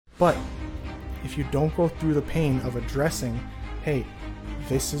But if you don't go through the pain of addressing, hey,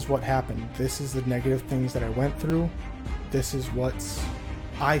 this is what happened, this is the negative things that I went through, this is what's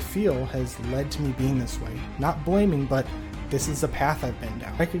I feel has led to me being this way. Not blaming, but this is the path I've been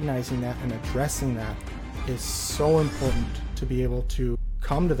down. Recognizing that and addressing that is so important to be able to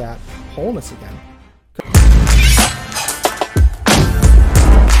come to that wholeness again.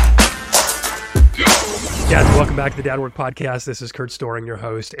 Dads, welcome back to the Dad Work Podcast. This is Kurt Storing, your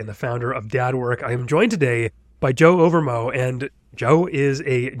host and the founder of Dad Work. I am joined today by Joe Overmoe, and Joe is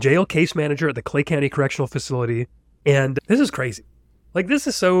a jail case manager at the Clay County Correctional Facility. And this is crazy. Like, this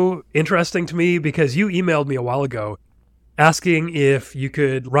is so interesting to me because you emailed me a while ago asking if you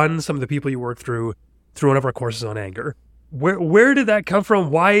could run some of the people you work through one of our courses on anger. Where did that come from?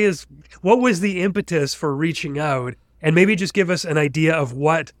 What was the impetus for reaching out? And maybe just give us an idea of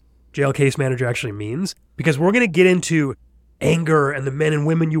what jail case manager actually means, because we're going to get into anger and the men and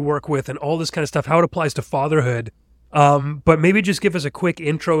women you work with and all this kind of stuff, how it applies to fatherhood. But maybe just give us a quick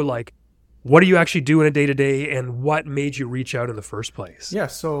intro, like, what do you actually do in a day-to-day and what made you reach out in the first place? Yeah,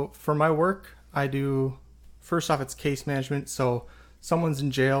 so for my work, I do, first off, it's case management. So someone's in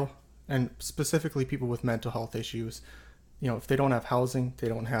jail, and specifically people with mental health issues, if they don't have housing, they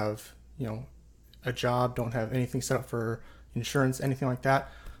don't have, a job, don't have anything set up for insurance, anything like that,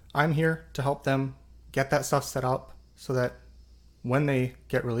 I'm here to help them get that stuff set up so that when they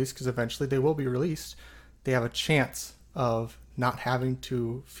get released, because eventually they will be released, they have a chance of not having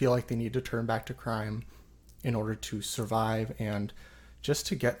to feel like they need to turn back to crime in order to survive and just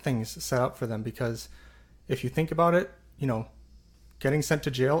to get things set up for them. Because if you think about it, getting sent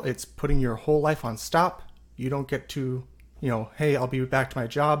to jail, it's putting your whole life on stop. You don't get to, hey, I'll be back to my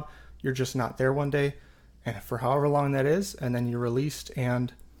job. You're just not there one day, and for however long that is, and then you're released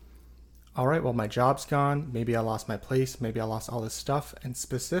and all right, well, my job's gone. Maybe I lost my place. Maybe I lost all this stuff. And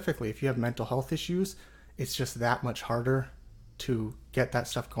specifically, if you have mental health issues, it's just that much harder to get that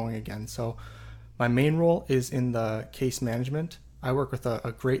stuff going again. So my main role is in the case management. I work with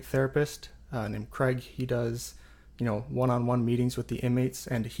a great therapist named Craig. He does, one-on-one meetings with the inmates,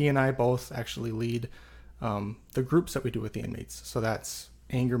 and he and I both actually lead the groups that we do with the inmates. So that's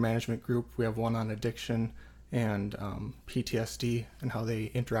anger management group. We have one on addiction and PTSD and how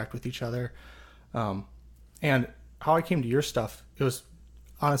they interact with each other. And how I came to your stuff, it was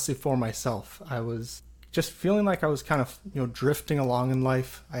honestly for myself. I was just feeling like I was kind of, drifting along in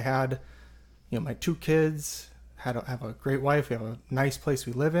life. I had, my 2 kids, have a great wife, we have a nice place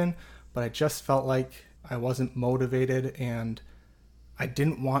we live in, but I just felt like I wasn't motivated, and I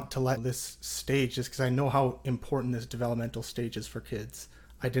didn't want to let this stage, just because I know how important this developmental stage is for kids.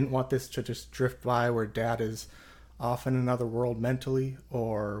 I didn't want this to just drift by where dad is off in another world mentally,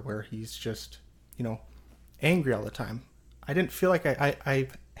 or where he's just, angry all the time. I didn't feel like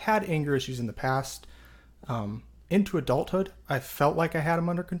I've had anger issues in the past. Into adulthood, I felt like I had them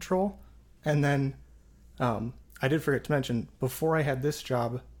under control. And then I did forget to mention, before I had this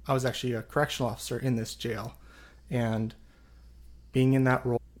job, I was actually a correctional officer in this jail. And being in that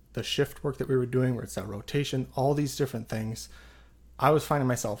role, the shift work that we were doing, where it's that rotation, all these different things, I was finding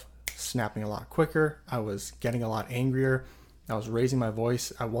myself snapping a lot quicker. I was getting a lot angrier. I was raising my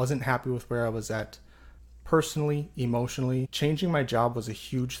voice. I wasn't happy with where I was at personally, emotionally. Changing my job was a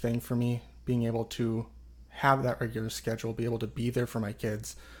huge thing for me. Being able to have that regular schedule, be able to be there for my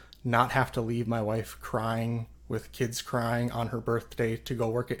kids, not have to leave my wife crying with kids crying on her birthday to go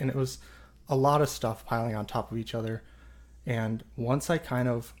work it. And it was a lot of stuff piling on top of each other. And once I kind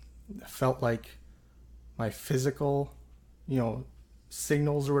of felt like my physical,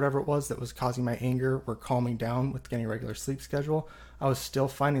 signals or whatever it was that was causing my anger were calming down with getting a regular sleep schedule, I was still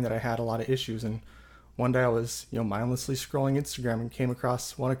finding that I had a lot of issues. And one day I was, mindlessly scrolling Instagram and came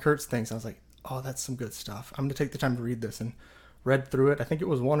across one of Kurt's things. I was like, oh, that's some good stuff. I'm going to take the time to read this, and read through it. I think it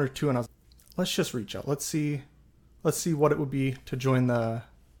was 1 or 2, and I was like, let's just reach out. Let's see what it would be to join the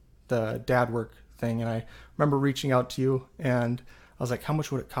dad work thing. And I remember reaching out to you, and I was like, how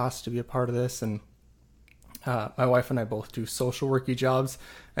much would it cost to be a part of this? And my wife and I both do social worky jobs,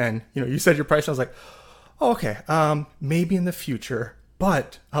 and you said your price, and I was like, oh, okay, maybe in the future.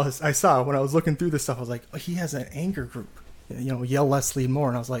 But I saw when I was looking through this stuff, I was like, oh, he has an anger group, yell less, lead more.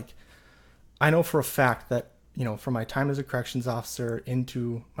 And I was like, I know for a fact that from my time as a corrections officer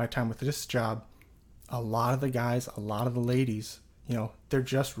into my time with this job, a lot of the guys, a lot of the ladies, they're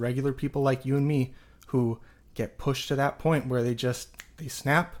just regular people like you and me who get pushed to that point where they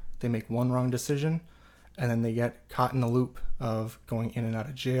snap, they make one wrong decision, and then they get caught in the loop of going in and out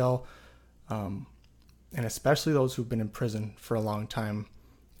of jail. And especially those who've been in prison for a long time,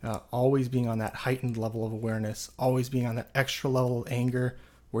 always being on that heightened level of awareness, always being on that extra level of anger,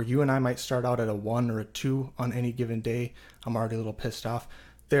 where you and I might start out at a 1 or a 2 on any given day, I'm already a little pissed off.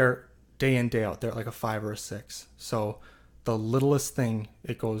 They're day in, day out. They're like a 5 or a 6. So the littlest thing,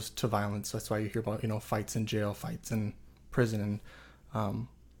 it goes to violence. That's why you hear about, fights in jail, fights in prison. And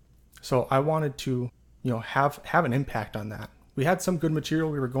so I wanted to, have an impact on that. We had some good material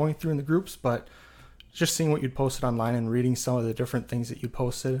we were going through in the groups, but just seeing what you'd posted online and reading some of the different things that you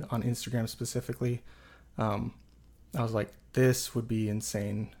posted on Instagram specifically, I was like, this would be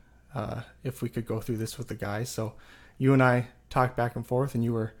insane if we could go through this with the guys. So you and I talked back and forth, and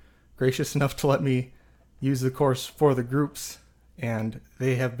you were gracious enough to let me use the course for the groups, and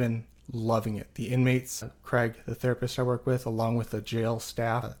they have been loving it. The inmates, Craig, the therapist I work with, along with the jail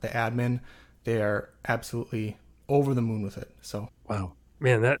staff, the admin, they are absolutely over the moon with it. So wow,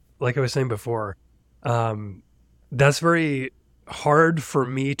 man, that, like I was saying before, that's very hard for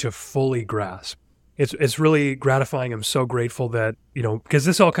me to fully grasp. It's really gratifying. I'm so grateful that, because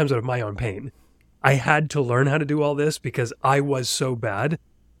this all comes out of my own pain. I had to learn how to do all this because I was so bad.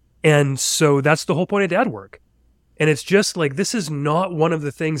 And so that's the whole point of dad work. And it's just like, this is not one of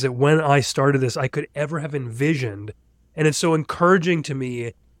the things that when I started this, I could ever have envisioned. And it's so encouraging to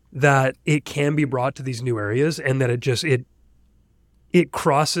me that it can be brought to these new areas, and that it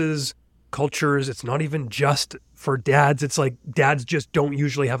crosses cultures. It's not even just for dads. It's like dads just don't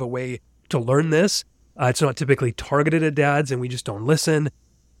usually have a way to learn this. It's not typically targeted at dads, and we just don't listen.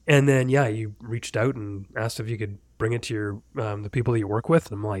 And then, yeah, you reached out and asked if you could bring it to your the people that you work with.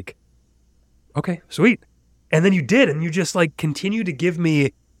 And I'm like, okay, sweet. And then you did, and you just like continue to give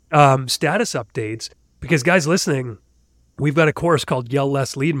me status updates, because guys listening, we've got a course called Yell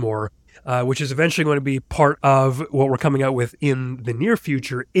Less, Lead More, which is eventually going to be part of what we're coming out with in the near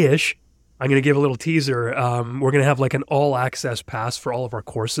future-ish. I'm going to give a little teaser. We're going to have like an all-access pass for all of our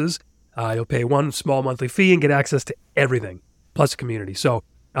courses. You'll pay one small monthly fee and get access to everything, plus a community. So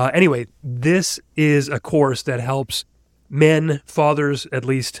anyway, this is a course that helps men, fathers, at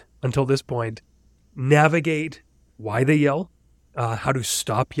least until this point, navigate why they yell, how to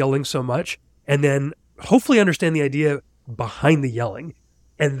stop yelling so much, and then hopefully understand the idea behind the yelling.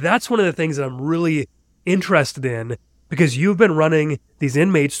 And that's one of the things that I'm really interested in, because you've been running these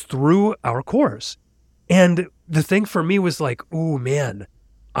inmates through our course. And the thing for me was like, oh man,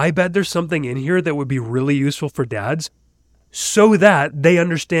 I bet there's something in here that would be really useful for dads, so that they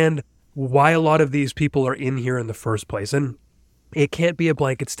understand why a lot of these people are in here in the first place. And it can't be a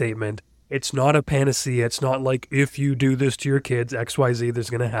blanket statement. It's not a panacea. It's not like, if you do this to your kids, XYZ, there's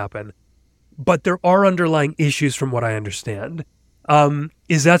going to happen. But there are underlying issues from what I understand.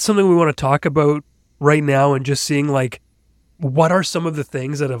 Is that something we want to talk about right now, and just seeing like, what are some of the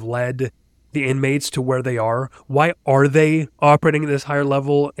things that have led the inmates to where they are? Why are they operating at this higher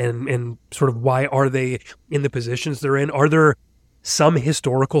level, and sort of why are they in the positions they're in? Are there some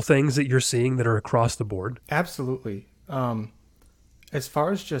historical things that you're seeing that are across the board? absolutely. As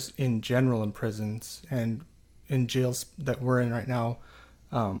far as just in general in prisons and in jails that we're in right now,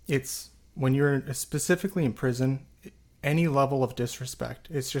 it's when you're specifically in prison, any level of disrespect,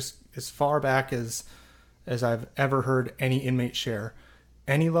 it's just as far back as I've ever heard any inmate share.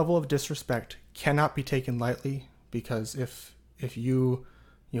 Any level of disrespect cannot be taken lightly, because if you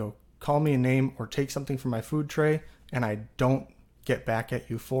call me a name or take something from my food tray and I don't get back at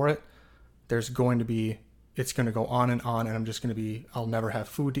you for it, it's going to go on, and I'll never have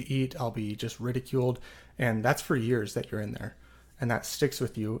food to eat. I'll be just ridiculed. And that's for years that you're in there, and that sticks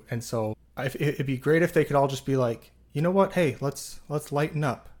with you. And so it'd be great if they could all just be like, you know what? Hey, let's lighten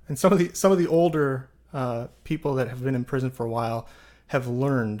up. And some of the older people that have been in prison for a while have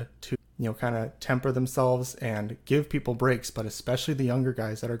learned to, kind of temper themselves and give people breaks. But especially the younger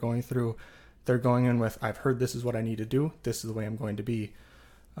guys that are going through, they're going in with, I've heard this is what I need to do. This is the way I'm going to be.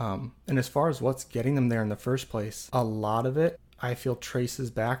 And as far as what's getting them there in the first place, a lot of it, I feel,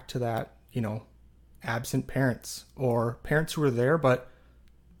 traces back to that, absent parents, or parents who were there but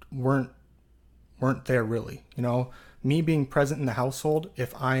weren't there really. Me being present in the household,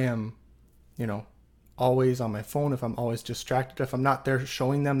 if I am, always on my phone, if I'm always distracted, if I'm not there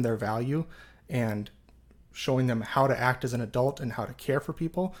showing them their value and showing them how to act as an adult and how to care for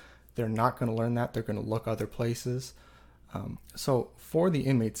people, they're not going to learn that. They're going to look other places. So for the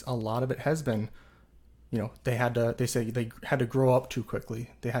inmates, a lot of it has been, they had to grow up too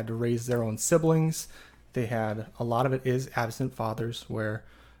quickly. They had to raise their own siblings. A lot of it is absent fathers where,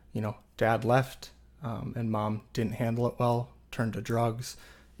 dad left, and mom didn't handle it well, turned to drugs.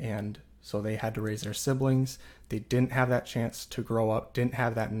 And so they had to raise their siblings. They didn't have that chance to grow up, didn't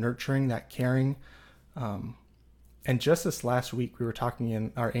have that nurturing, that caring. And just this last week, we were talking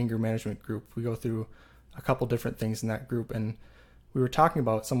in our anger management group. We go through a couple different things in that group, and we were talking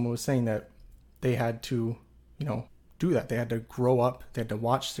about, someone was saying that they had to, do that. They had to grow up. They had to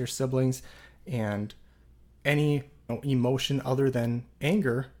watch their siblings, and any emotion other than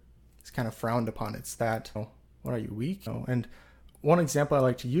anger is kind of frowned upon. It's that, what are you, weak? And one example I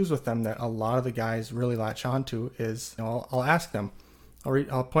like to use with them that a lot of the guys really latch onto is, I'll ask them,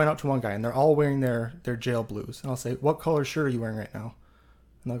 I'll point out to one guy, and they're all wearing their jail blues, and I'll say, "What color shirt are you wearing right now?"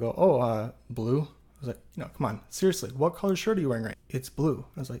 And they'll go, "Oh, blue." I was like, come on, seriously, what color shirt are you wearing right now? It's blue.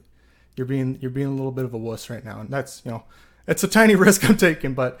 I was like, you're being a little bit of a wuss right now, and that's, it's a tiny risk I'm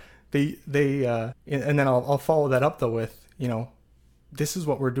taking, but and then I'll follow that up though with, this is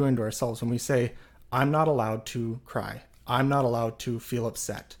what we're doing to ourselves when we say, I'm not allowed to cry, I'm not allowed to feel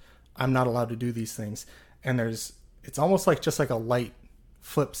upset, I'm not allowed to do these things, and it's almost like just like a light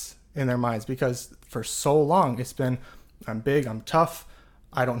flips in their minds, because for so long it's been, I'm big, I'm tough,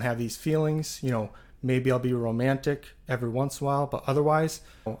 I don't have these feelings, maybe I'll be romantic every once in a while, but otherwise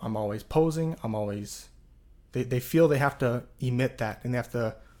I'm always posing, they feel they have to emit that, and they have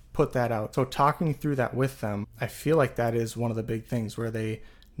to put that out. So talking through that with them, I feel like that is one of the big things where they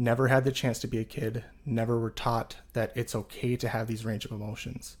never had the chance to be a kid, never were taught that it's okay to have these range of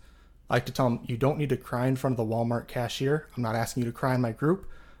emotions. I like to tell them, you don't need to cry in front of the Walmart cashier. I'm not asking you to cry in my group,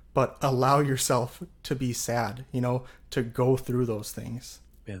 but allow yourself to be sad, to go through those things.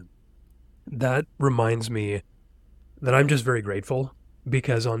 Man, that reminds me that I'm just very grateful,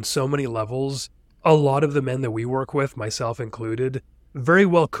 because on so many levels, a lot of the men that we work with, myself included, very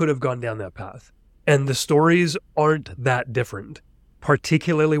well could have gone down that path. And the stories aren't that different,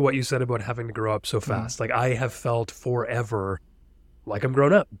 particularly what you said about having to grow up so fast. Like, I have felt forever like I'm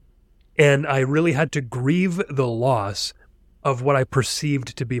grown up. And I really had to grieve the loss of what I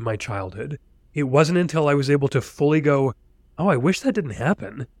perceived to be my childhood. It wasn't until I was able to fully go, oh, I wish that didn't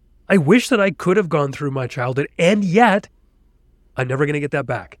happen. I wish that I could have gone through my childhood, and yet I'm never going to get that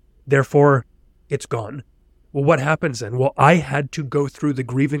back. Therefore, it's gone. Well, what happens then? Well, I had to go through the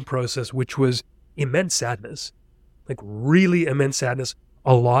grieving process, which was immense sadness, like really immense sadness,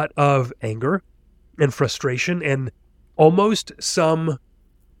 a lot of anger and frustration, and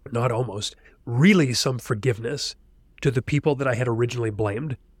really some forgiveness to the people that I had originally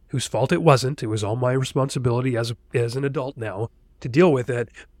blamed, whose fault it wasn't. It was all my responsibility as an adult now to deal with it.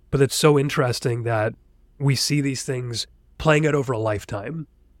 But it's so interesting that we see these things playing out over a lifetime.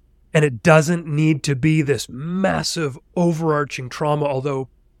 And it doesn't need to be this massive overarching trauma, although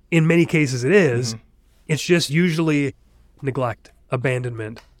in many cases it is. It's just usually neglect,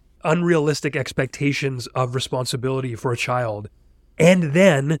 abandonment, unrealistic expectations of responsibility for a child. And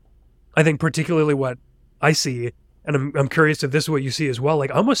then I think particularly what I see, and I'm curious if this is what you see as well,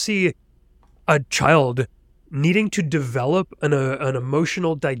 like I almost see a child needing to develop an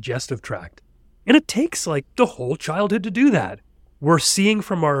emotional digestive tract. And it takes like the whole childhood to do that. We're seeing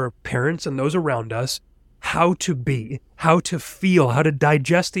from our parents and those around us how to be, how to feel, how to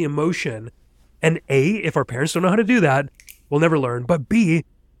digest the emotion. And A, if our parents don't know how to do that, we'll never learn. But B,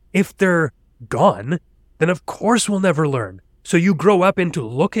 if they're gone, then of course we'll never learn. So you grow up into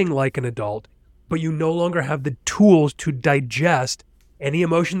looking like an adult, but you no longer have the tools to digest any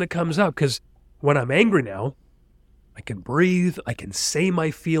emotion that comes up. Because when I'm angry now, I can breathe, I can say my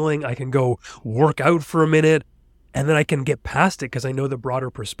feeling, I can go work out for a minute, and then I can get past it because I know the broader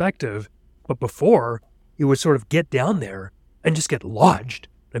perspective. But before, it would sort of get down there and just get lodged.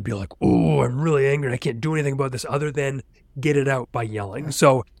 I'd be like, oh, I'm really angry and I can't do anything about this other than get it out by yelling.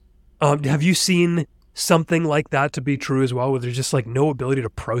 So have you seen something like that to be true as well, where there's just like no ability to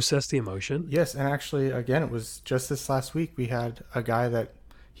process the emotion? Yes, and actually, again, it was just this last week, we had a guy that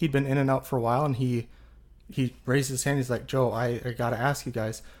he'd been in and out for a while, and he raised his hand. He's like, Joe, I got to ask you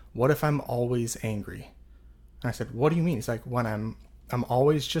guys, what if I'm always angry? And I said, what do you mean? He's like, when I'm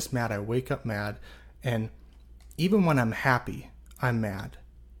always just mad. I wake up mad. And even when I'm happy, I'm mad.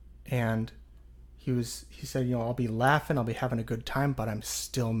 And he said, I'll be laughing, I'll be having a good time, but I'm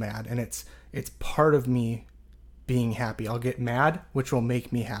still mad. And it's part of me being happy. I'll get mad, which will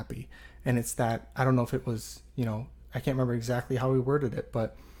make me happy. And it's that, I don't know if it was, I can't remember exactly how we worded it,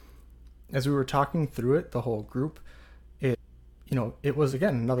 but as we were talking through it, the whole group, it was,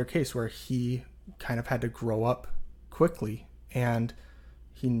 again, another case where he kind of had to grow up quickly, and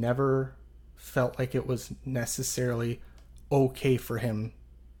he never felt like it was necessarily okay for him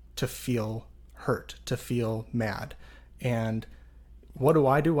to feel hurt, to feel mad. And what do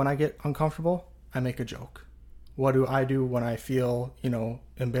I do when I get uncomfortable? I make a joke. What do I do when I feel,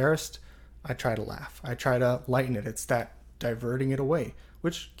 embarrassed? I try to laugh. I try to lighten it. It's that diverting it away,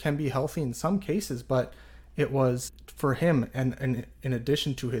 which can be healthy in some cases, but it was for him, and in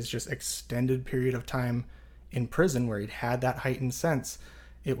addition to his just extended period of time in prison where he'd had that heightened sense,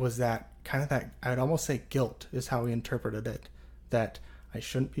 it was that kind of that, I'd almost say guilt is how he interpreted it, that I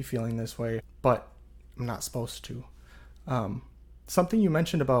shouldn't be feeling this way, but I'm not supposed to. Something you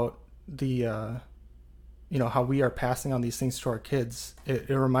mentioned about the, how we are passing on these things to our kids, it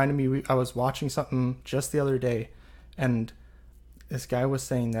reminded me, I was watching something just the other day, and this guy was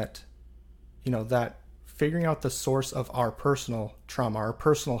saying that, that figuring out the source of our personal trauma, our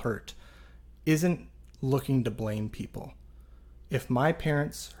personal hurt, isn't looking to blame people. If my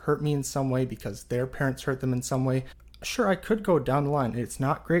parents hurt me in some way because their parents hurt them in some way, sure, I could go down the line. It's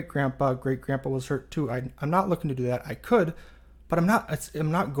not great grandpa was hurt too. I'm not looking to do that. I could, but I'm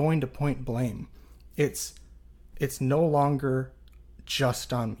not going to point blame. It's no longer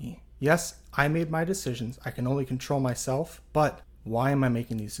just on me. Yes, I made my decisions. I can only control myself, but why am I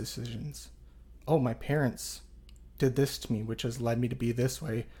making these decisions? Oh, my parents did this to me, which has led me to be this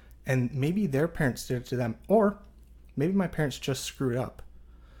way. And maybe their parents did it to them, or maybe my parents just screwed up.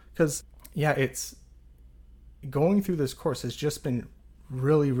 Because, yeah, it's going through this course has just been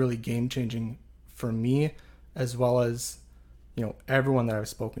really, really game changing for me, as well as, everyone that I've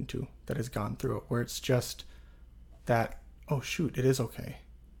spoken to that has gone through it, where it's just that, oh, shoot, it is okay.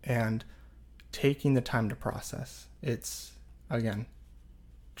 And taking the time to process. It's, again,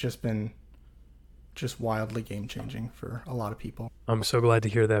 just been wildly game changing for a lot of people. I'm so glad to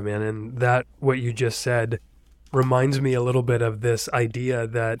hear that, man. And that, what you just said, reminds me a little bit of this idea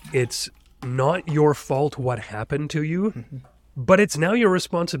that it's not your fault what happened to you, but it's now your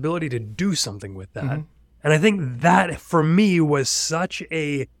responsibility to do something with that. And I think that for me was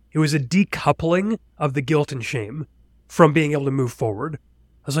it was a decoupling of the guilt and shame from being able to move forward.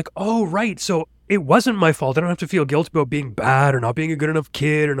 I was like, oh, right. So it wasn't my fault. I don't have to feel guilty about being bad or not being a good enough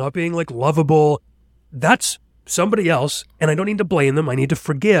kid or not being lovable. That's somebody else, and I don't need to blame them. I need to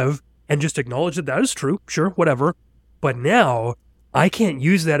forgive and just acknowledge that is true. Sure, whatever. But now I can't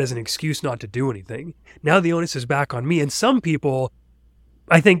use that as an excuse not to do anything. Now the onus is back on me. And some people,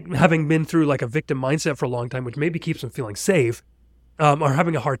 I think, having been through a victim mindset for a long time, which maybe keeps them feeling safe, are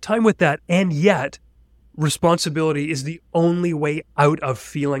having a hard time with that. And yet responsibility is the only way out of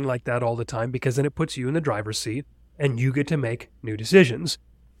feeling like that all the time, because then it puts you in the driver's seat and you get to make new decisions.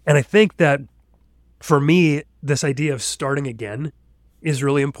 And I think that for me, this idea of starting again is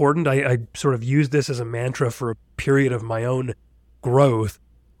really important. I sort of used this as a mantra for a period of my own growth.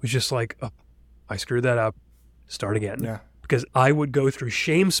 It was just oh, I screwed that up, start again. Yeah. Because I would go through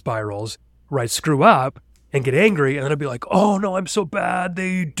shame spirals where I'd screw up and get angry, and then I'd be like, oh no, I'm so bad,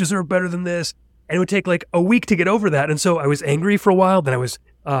 they deserve better than this. And it would take a week to get over that. And so I was angry for a while, then I was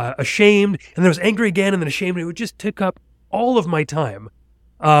ashamed, and then I was angry again, and then ashamed, and it would just take up all of my time.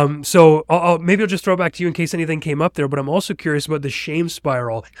 So maybe I'll just throw it back to you in case anything came up there, but I'm also curious about the shame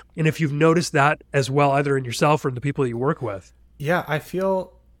spiral and if you've noticed that as well, either in yourself or in the people that you work with. Yeah, I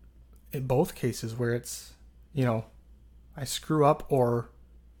feel in both cases where it's, I screw up, or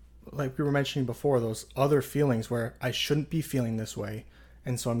like we were mentioning before, those other feelings where I shouldn't be feeling this way.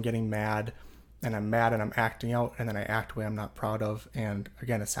 And so I'm getting mad and I'm acting out, and then I act a way I'm not proud of. And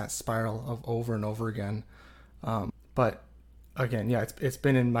again, it's that spiral of over and over again. But again, yeah, it's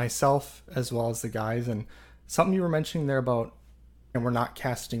been in myself as well as the guys. And something you were mentioning there about, and we're not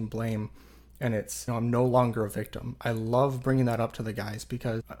casting blame, and it's, I'm no longer a victim. I love bringing that up to the guys,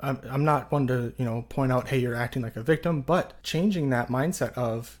 because I'm not one to, point out, hey, you're acting like a victim, but changing that mindset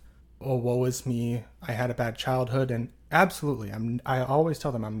of, oh, woe is me, I had a bad childhood. And absolutely, I always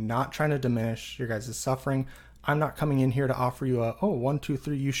tell them, I'm not trying to diminish your guys' suffering. I'm not coming in here to offer you 1, 2,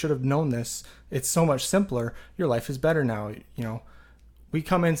 3, you should have known this. It's so much simpler. Your life is better now. We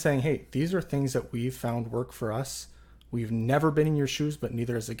come in saying, hey, these are things that we've found work for us. We've never been in your shoes, but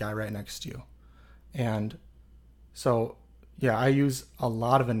neither is the guy right next to you. And so, yeah, I use a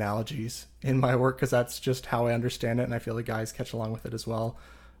lot of analogies in my work because that's just how I understand it. And I feel the guys catch along with it as well.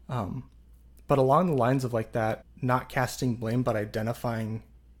 But along the lines of that, not casting blame, but identifying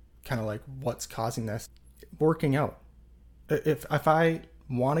kind of what's causing this. Working out. If I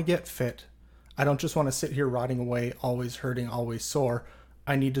want to get fit, I don't just want to sit here rotting away, always hurting, always sore.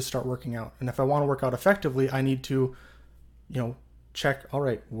 I need to start working out. And if I want to work out effectively, I need to, check, all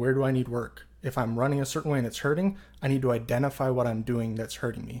right, where do I need work? If I'm running a certain way and it's hurting, I need to identify what I'm doing that's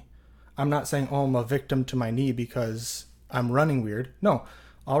hurting me. I'm not saying, oh, I'm a victim to my knee because I'm running weird. No.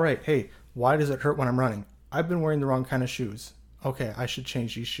 All right, hey, why does it hurt when I'm running? I've been wearing the wrong kind of shoes. Okay, I should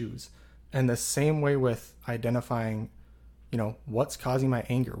change these shoes. And the same way with identifying, what's causing my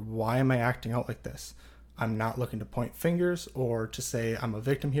anger? Why am I acting out like this? I'm not looking to point fingers or to say I'm a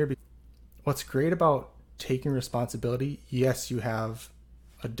victim here. What's great about taking responsibility, yes, you have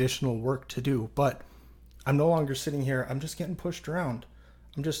additional work to do, but I'm no longer sitting here. I'm just getting pushed around.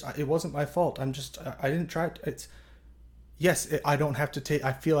 It wasn't my fault. I didn't try to, I don't have to take,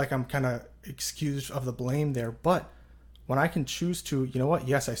 I feel like I'm kind of excused of the blame there, but when I can choose to, you know what,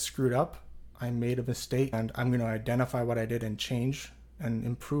 yes, I screwed up, I made a mistake, and I'm going to identify what I did and change and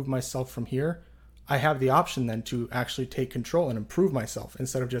improve myself from here, I have the option then to actually take control and improve myself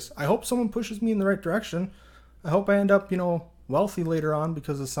instead of just, I hope someone pushes me in the right direction. I hope I end up, wealthy later on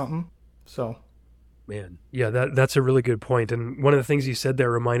because of something. So. Man, yeah, that's a really good point. And one of the things you said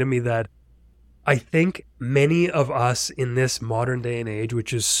there reminded me that I think many of us in this modern day and age,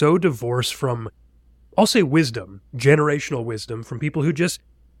 which is so divorced from, I'll say wisdom, generational wisdom from people who just,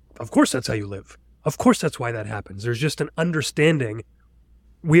 of course that's how you live. Of course that's why that happens. There's just an understanding.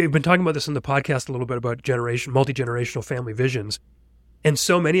 We've been talking about this in the podcast a little bit about multi-generational family visions. And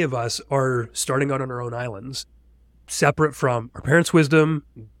so many of us are starting out on our own islands, separate from our parents' wisdom.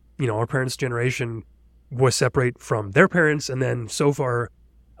 Our parents' generation was separate from their parents. And then so far,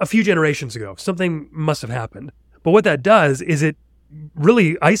 a few generations ago, something must have happened. But what that does is it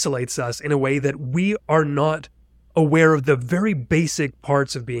really isolates us in a way that we are not aware of the very basic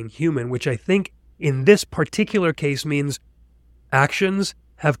parts of being human, which I think in this particular case means actions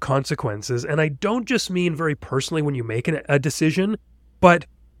have consequences. And I don't just mean very personally when you make a decision, but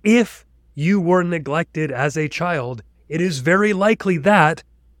if you were neglected as a child, it is very likely that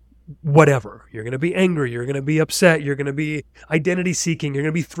whatever, you're going to be angry, you're going to be upset, you're going to be identity seeking, you're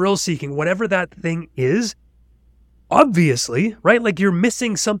going to be thrill seeking, whatever that thing is, obviously, right? Like you're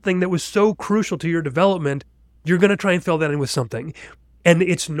missing something that was so crucial to your development. You're going to try and fill that in with something. And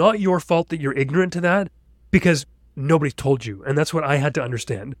it's not your fault that you're ignorant to that because nobody told you. And that's what I had to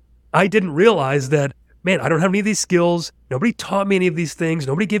understand. I didn't realize that, man, I don't have any of these skills. Nobody taught me any of these things.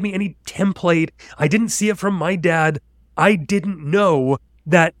 Nobody gave me any template. I didn't see it from my dad. I didn't know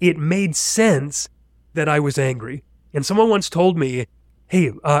that it made sense that I was angry. And someone once told me,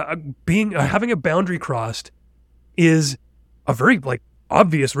 hey, having a boundary crossed is a very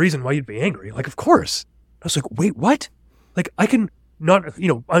obvious reason why you'd be angry. Like, of course. I was like, wait, what? Like, I can not,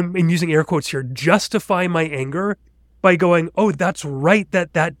 I'm using air quotes here, justify my anger by going, oh, that's right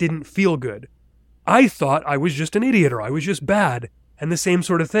that didn't feel good. I thought I was just an idiot or I was just bad. And the same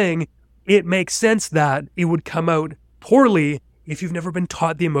sort of thing, it makes sense that it would come out poorly if you've never been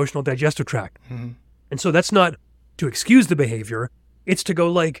taught the emotional digestive tract. Mm-hmm. And so that's not to excuse the behavior. It's to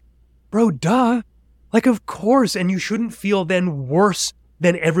go bro, duh. Of course. And you shouldn't feel then worse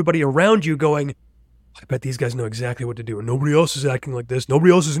than everybody around you going, I bet these guys know exactly what to do. And nobody else is acting like this.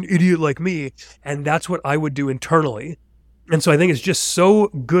 Nobody else is an idiot like me. And that's what I would do internally. And so I think it's just so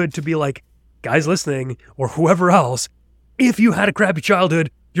good to be like, guys listening or whoever else, if you had a crappy childhood,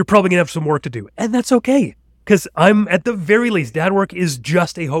 you're probably going to have some work to do. And that's okay. Because I'm, at the very least, dad work is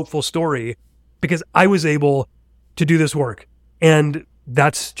just a hopeful story because I was able to do this work. And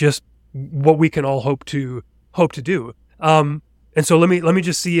that's just what we can all hope to do. And so let me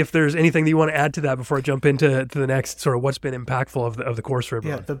just see if there's anything that you want to add to that before I jump into the next sort of what's been impactful of the course for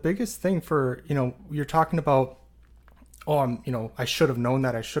everyone. Yeah, the biggest thing for, you're talking about, I should have known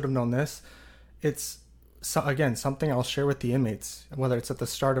that, I should have known this. It's, again, something I'll share with the inmates, whether it's at the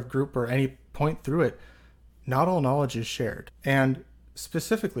start of group or any point through it. Not all knowledge is shared. And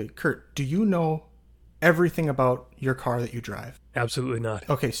specifically, Kurt, do you know everything about your car that you drive? Absolutely not.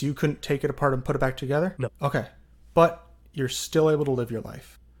 Okay, so you couldn't take it apart and put it back together? No. Okay. But you're still able to live your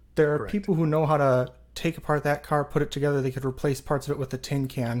life. There are Correct. people who know how to take apart that car, put it together. They could replace parts of it with a tin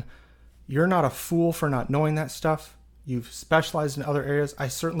can. You're not a fool for not knowing that stuff. You've specialized in other areas. I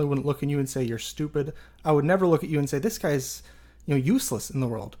certainly wouldn't look at you and say you're stupid. I would never look at you and say this guy's, useless in the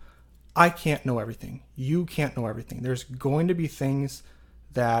world. I can't know everything. You can't know everything. There's going to be things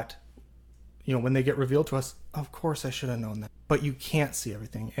that, when they get revealed to us, of course I should have known that. But you can't see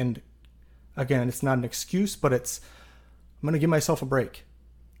everything. And again, it's not an excuse, but I'm going to give myself a break.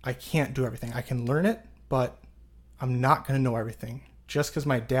 I can't do everything. I can learn it, but I'm not going to know everything. Just because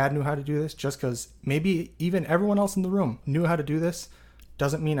my dad knew how to do this, just because maybe even everyone else in the room knew how to do this,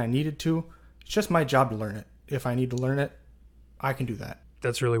 doesn't mean I needed to. It's just my job to learn it. If I need to learn it, I can do that.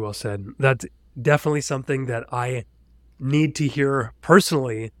 That's really well said. That's definitely something that I need to hear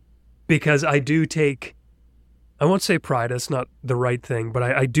personally because I do take, I won't say pride, that's not the right thing, but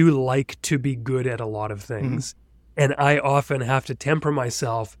I do like to be good at a lot of things. Mm-hmm. And I often have to temper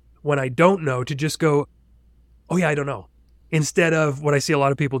myself when I don't know to just go, oh yeah, I don't know. Instead of what I see a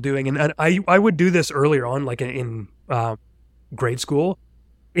lot of people doing. And I would do this earlier on, like in grade school.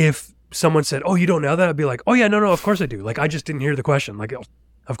 If someone said, oh, you don't know that? I'd be like, oh yeah, no, of course I do. Like, I just didn't hear the question. Like, oh,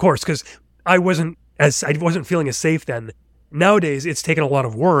 of course, because I wasn't feeling as safe then. Nowadays, it's taken a lot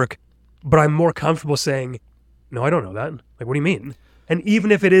of work but I'm more comfortable saying, no, I don't know that. Like, what do you mean? And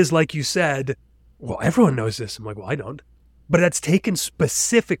even if it is like you said, well, everyone knows this. I'm like, well, I don't. But that's taken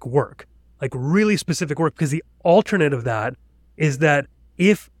specific work, like really specific work, because the alternate of that is that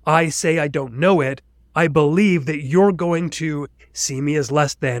if I say I don't know it, I believe that you're going to see me as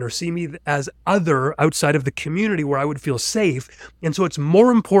less than or see me as other outside of the community where I would feel safe. And so it's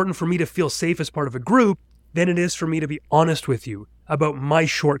more important for me to feel safe as part of a group than it is for me to be honest with you about my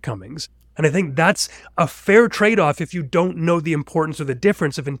shortcomings. And I think that's a fair trade-off if you don't know the importance or the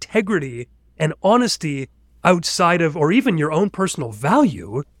difference of integrity and honesty outside of, or even your own personal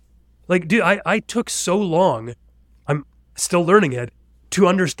value. Like, dude, I took so long, I'm still learning it, to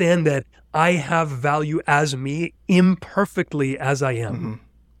understand that I have value as me imperfectly as I am. Mm-hmm.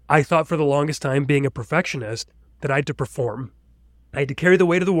 I thought for the longest time, being a perfectionist, that I had to perform. I had to carry the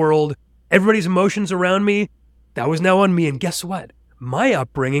weight of the world, everybody's emotions around me. That was now on me. And guess what? My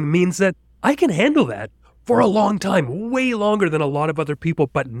upbringing means that I can handle that for a long time, way longer than a lot of other people,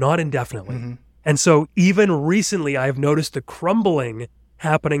 but not indefinitely. Mm-hmm. And so even recently, I've noticed the crumbling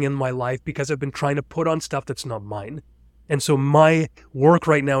happening in my life because I've been trying to put on stuff that's not mine. And so my work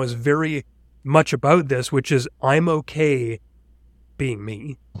right now is very much about this, which is I'm okay being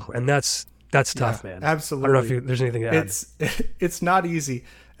me. And that's tough, man. Absolutely. I don't know if there's anything to add. It's not easy,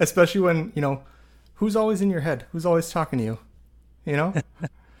 especially when, who's always in your head? Who's always talking to you? Yeah.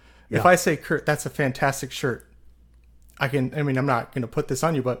 If I say, Kurt, that's a fantastic shirt, I'm not going to put this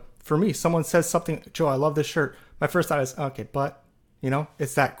on you, but for me, someone says something, Joe, I love this shirt. My first thought is, okay, but,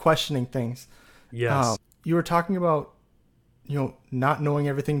 it's that questioning things. Yes. You were talking about, not knowing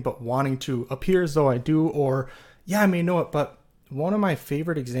everything, but wanting to appear as though I do, or, I may know it, but one of my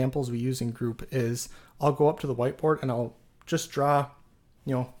favorite examples we use in group is I'll go up to the whiteboard and I'll just draw,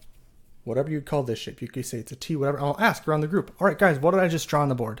 whatever you call this shape. You could say it's a T, whatever. I'll ask around the group, all right, guys, what did I just draw on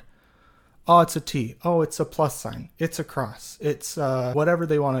the board? Oh, it's a T. Oh, it's a plus sign. It's a cross. It's whatever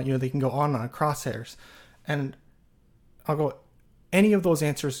they want to, they can go on crosshairs. And I'll go, any of those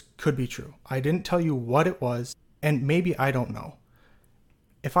answers could be true. I didn't tell you what it was, and maybe I don't know.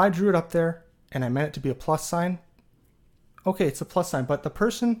 If I drew it up there and I meant it to be a plus sign, okay, it's a plus sign. But the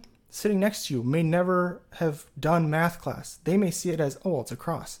person sitting next to you may never have done math class. They may see it as, oh, it's a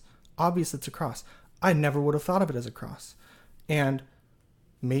cross. Obviously, it's a cross. I never would have thought of it as a cross. And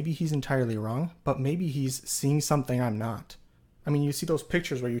maybe he's entirely wrong, but maybe he's seeing something I'm not. You see those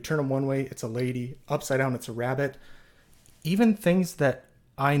pictures where you turn them one way, it's a lady, upside down, it's a rabbit. Even things that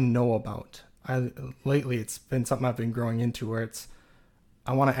I know about. Lately, it's been something I've been growing into where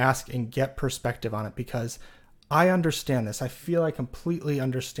I want to ask and get perspective on it because I understand this. I feel I completely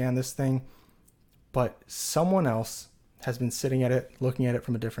understand this thing, but someone else has been sitting at it, looking at it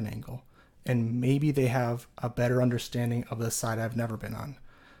from a different angle. And maybe they have a better understanding of the side I've never been on.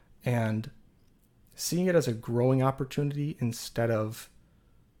 And seeing it as a growing opportunity instead of,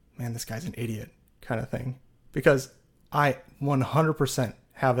 man, this guy's an idiot kind of thing. Because I 100%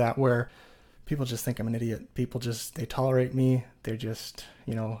 have that where people just think I'm an idiot. People they tolerate me. They're just,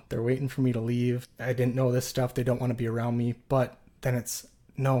 they're waiting for me to leave. I didn't know this stuff. They don't want to be around me. But then it's,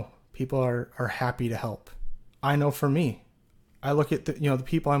 no, people are happy to help. I know for me, I look at the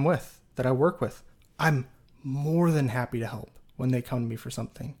people I'm with, that I work with. I'm more than happy to help when they come to me for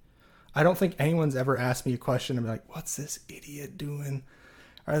something. I don't think anyone's ever asked me a question and be like, what's this idiot doing?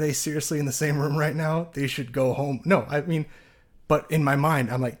 Are they seriously in the same room right now? They should go home. No, but in my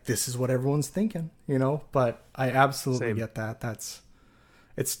mind, I'm like, this is what everyone's thinking, but I absolutely get that.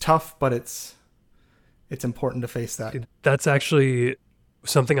 It's tough, but it's important to face that. That's actually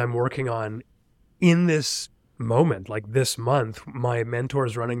something I'm working on in this moment. Like this month, my mentor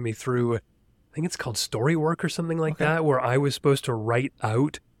is running me through, I think it's called story work or something like that, where I was supposed to write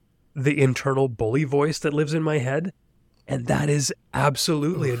out the internal bully voice that lives in my head. And that is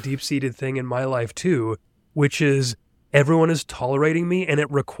absolutely a deep-seated thing in my life too, which is everyone is tolerating me and it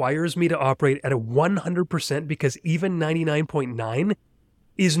requires me to operate at a 100% because even 99.9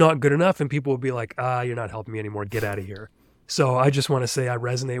 is not good enough. And people will be like, you're not helping me anymore. Get out of here. So I just want to say I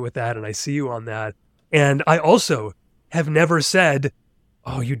resonate with that and I see you on that. And I also have never said,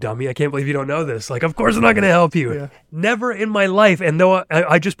 oh, you dummy, I can't believe you don't know this. Like, of course I'm not going to help you. Yeah. Never in my life. And though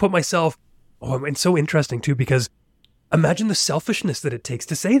I just put myself, and so interesting too, because imagine the selfishness that it takes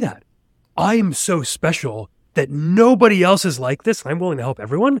to say that. I'm so special that nobody else is like this. I'm willing to help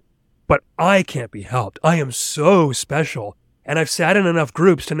everyone, but I can't be helped. I am so special. And I've sat in enough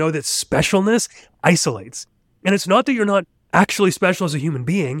groups to know that specialness isolates. And it's not that you're not actually special as a human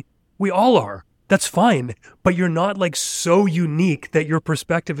being. We all are. That's fine. But you're not like so unique that your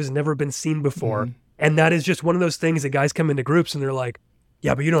perspective has never been seen before. Mm-hmm. And that is just one of those things that guys come into groups and they're like,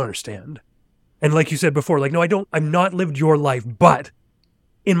 yeah, but you don't understand. And like you said before, like, no, I'm not lived your life, but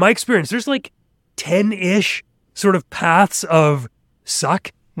in my experience, there's like 10-ish sort of paths of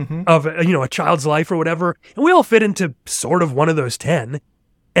suck of, a child's life or whatever. And we all fit into sort of one of those 10.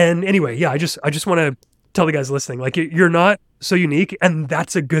 And anyway, yeah, I just want to tell the guys listening, like, you're not so unique, and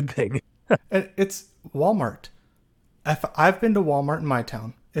that's a good thing. It's Walmart. If I've been to Walmart in my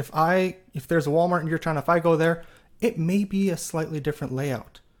town, if there's a Walmart in your town, if I go there, it may be a slightly different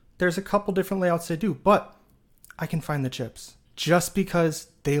layout. There's a couple different layouts they do, but I can find the chips. Just because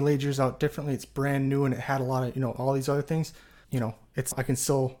they laid yours out differently, it's brand new and it had a lot of, all these other things, I can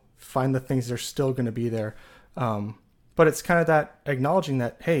still find the things that are still going to be there. But it's kind of that acknowledging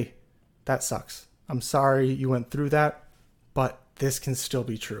that, hey, that sucks. I'm sorry you went through that, but this can still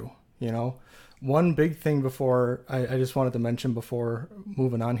be true. One big thing before I just wanted to mention before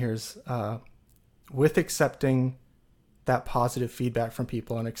moving on here is with accepting that positive feedback from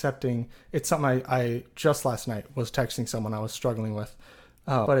people and accepting, it's something I just last night was texting someone I was struggling with.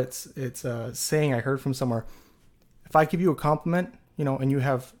 But it's a saying I heard from somewhere. If I give you a compliment, and you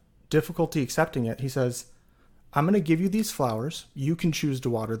have difficulty accepting it, he says, I'm going to give you these flowers. You can choose to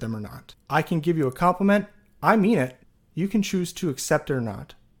water them or not. I can give you a compliment. I mean it. You can choose to accept it or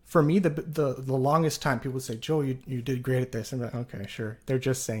not. For me, the longest time people would say, Joe, you did great at this. I'm like, okay, sure. They're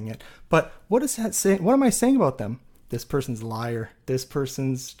just saying it. But what is that saying? What am I saying about them? This person's a liar. This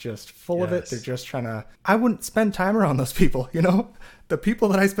person's just full of it. They're just trying to... I wouldn't spend time around those people, The people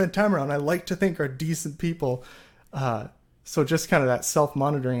that I spend time around, I like to think are decent people. So just kind of that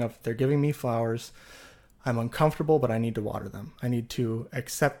self-monitoring of they're giving me flowers. I'm uncomfortable, but I need to water them. I need to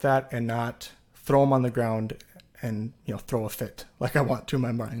accept that and not throw them on the ground and, throw a fit like I want to in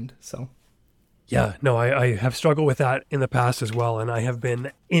my mind. So... Yeah, no, I have struggled with that in the past as well. And I have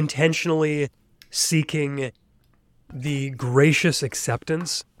been intentionally seeking the gracious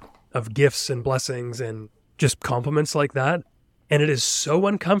acceptance of gifts and blessings and just compliments like that. And it is so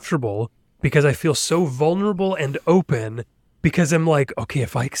uncomfortable because I feel so vulnerable and open because I'm like, okay,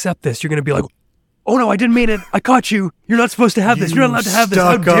 if I accept this, you're going to be like, oh no, I didn't mean it. I caught you. You're not supposed to have this. You're not allowed to have this.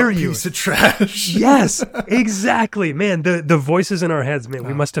 How dare you? Piece of trash. Yes, exactly. Man, the voices in our heads, man,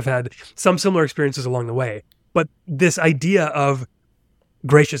 we must have had some similar experiences along the way. But this idea of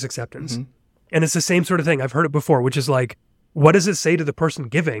gracious acceptance, and it's the same sort of thing. I've heard it before, which is like, what does it say to the person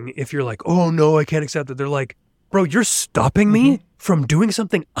giving if you're like, oh no, I can't accept it? They're like, bro, you're stopping me from doing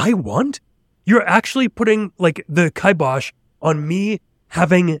something I want? You're actually putting like the kibosh on me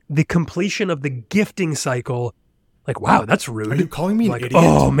having the completion of the gifting cycle. Like, wow, that's rude. Are you calling me like, an idiot?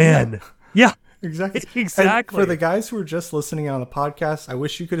 Oh man. Yeah. Exactly. Exactly. And for the guys who are just listening on the podcast, I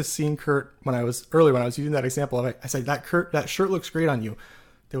wish you could have seen Kurt when I was using that example of it. I said, that shirt looks great on you.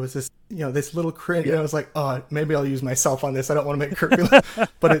 There was this, this little cringe. And I was like, oh, maybe I'll use myself on this. I don't want to make Kurt feel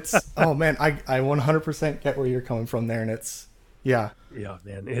but it's, oh man, I 100% get where you're coming from there. And it's, yeah. Yeah,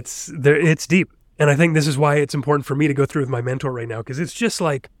 man, it's deep. And I think this is why it's important for me to go through with my mentor right now. Because it's just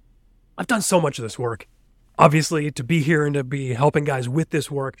like, I've done so much of this work. Obviously, to be here and to be helping guys with this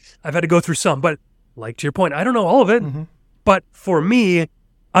work, I've had to go through some. But like to your point, I don't know all of it. But for me,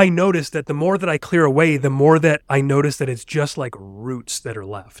 I noticed that the more that I clear away, the more that I notice that it's just like roots that are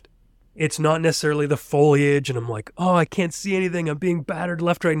left. It's not necessarily the foliage and I'm like, oh, I can't see anything. I'm being battered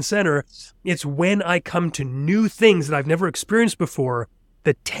left, right, and center. It's when I come to new things that I've never experienced before,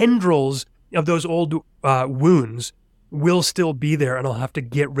 the tendrils of those old wounds will still be there and I'll have to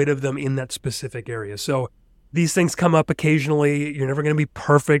get rid of them in that specific area. So these things come up occasionally. You're never going to be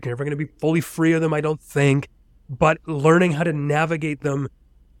perfect. You're never going to be fully free of them, I don't think. But learning how to navigate them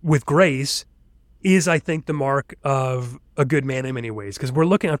with grace is, I think, the mark of a good man in many ways. Because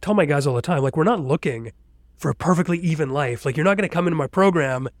I tell my guys all the time, like, we're not looking for a perfectly even life. Like, you're not going to come into my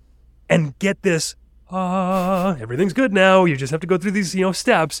program and get this, everything's good now. You just have to go through these,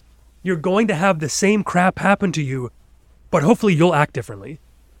 steps. You're going to have the same crap happen to you, but hopefully you'll act differently.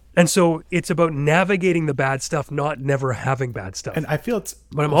 And so it's about navigating the bad stuff, not never having bad stuff. And I feel it's...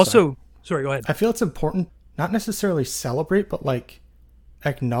 But I'm also... Sorry, go ahead. I feel it's important, not necessarily celebrate, but like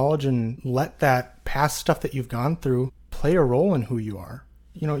acknowledge and let that past stuff that you've gone through play a role in who you are.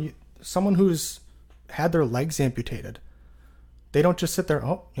 Someone who's had their legs amputated, they don't just sit there,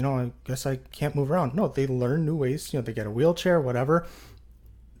 I guess I can't move around. No, they learn new ways. They get a wheelchair, whatever.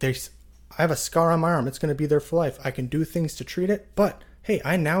 I have a scar on my arm. It's going to be there for life. I can do things to treat it, but hey,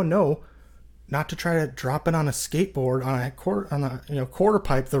 I now know not to try to drop it on a skateboard on a quarter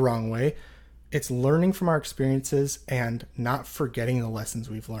pipe the wrong way. It's learning from our experiences and not forgetting the lessons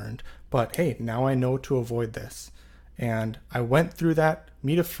we've learned. But hey, now I know to avoid this. And I went through that.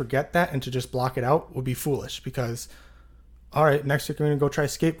 Me to forget that and to just block it out would be foolish because all right, next week I'm going to go try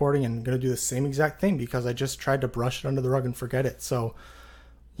skateboarding and I'm going to do the same exact thing because I just tried to brush it under the rug and forget it. So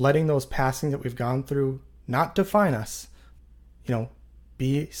letting those passing that we've gone through not define us,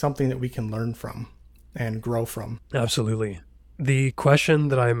 be something that we can learn from and grow from. Absolutely. The question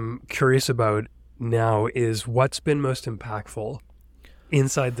that I'm curious about now is what's been most impactful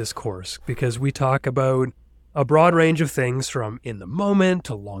inside this course? Because we talk about a broad range of things from in the moment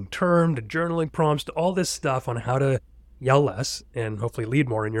to long term to journaling prompts to all this stuff on how to yell less and hopefully lead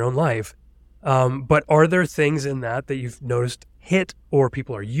more in your own life. But are there things in that you've noticed hit or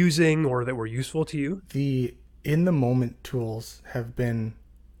people are using or that were useful to you? The in the moment tools have been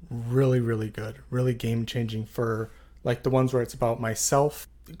really, really good, really game changing for like the ones where it's about myself.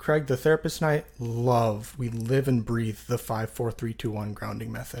 Craig, the therapist, and I we live and breathe the 5-4-3-2-1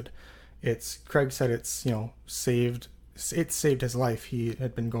 grounding method. Craig said it saved his life. He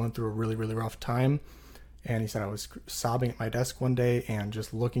had been going through a really, really rough time. And he said, I was sobbing at my desk one day and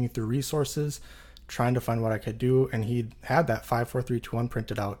just looking through resources, trying to find what I could do. And he had that 5-4-3-2-1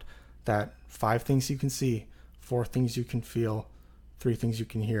 printed out, that 5 things you can see, 4 things you can feel, 3 things you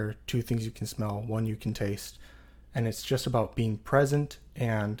can hear, 2 things you can smell, 1 you can taste. And it's just about being present.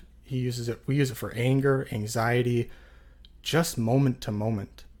 And we use it for anger, anxiety, just moment to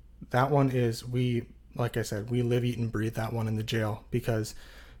moment. That one is, like I said, we live, eat, and breathe that one in the jail, because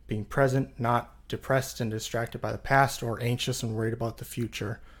being present, not depressed and distracted by the past or anxious and worried about the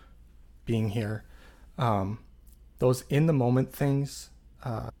future, being here. Those in the moment things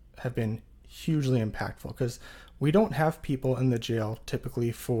have been hugely impactful, because we don't have people in the jail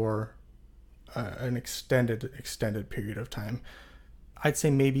typically for an extended period of time. I'd say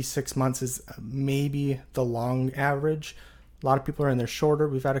maybe 6 months is maybe the long average. A lot of people are in there shorter.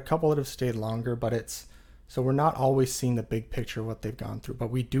 We've had a couple that have stayed longer, but so we're not always seeing the big picture of what they've gone through,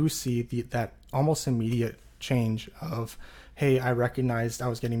 but we do see that almost immediate change of, hey, I recognized I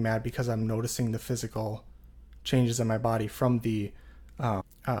was getting mad because I'm noticing the physical changes in my body from the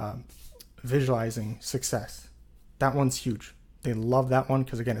visualizing success. That one's huge. They love that one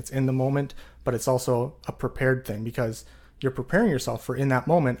because, again, it's in the moment, but it's also a prepared thing because you're preparing yourself for in that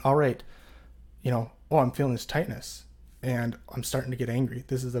moment. All right, I'm feeling this tightness and I'm starting to get angry.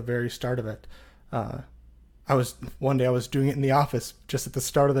 This is the very start of it. One day I was doing it in the office just at the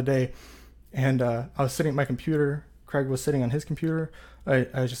start of the day, and I was sitting at my computer. Craig was sitting on his computer. I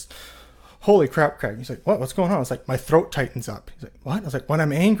was just, holy crap, Craig. He's like, what's going on? I was like, my throat tightens up. He's like, what? I was like, when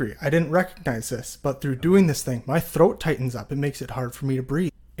I'm angry, I didn't recognize this, but through doing this thing, my throat tightens up. It makes it hard for me to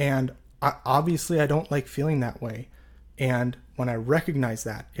breathe. And obviously I don't like feeling that way. And when I recognize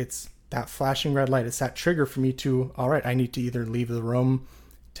that, it's that flashing red light. It's that trigger for me to, all right, I need to either leave the room,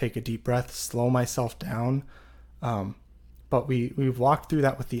 take a deep breath, slow myself down. But we've walked through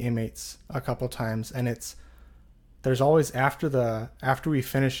that with the inmates a couple times, and there's always after we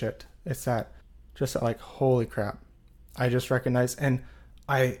finish it, it's that like, holy crap, I just recognized. And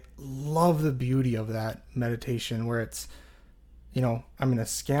I love the beauty of that meditation where it's, I'm going to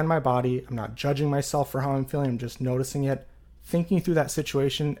scan my body. I'm not judging myself for how I'm feeling. I'm just noticing it, thinking through that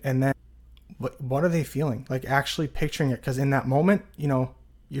situation, and then what are they feeling? Like actually picturing it. 'Cause in that moment,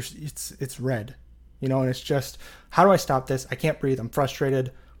 it's red, and it's just, how do I stop this? I can't breathe. I'm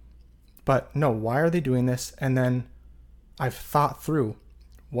frustrated, but no, why are they doing this? And then I've thought through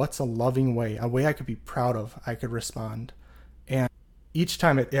what's a loving way, a way I could be proud of, I could respond. And each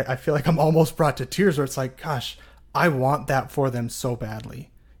time I feel like I'm almost brought to tears where it's like, gosh, I want that for them so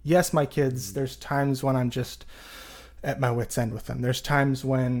badly. Yes, my kids, there's times when I'm just at my wit's end with them. There's times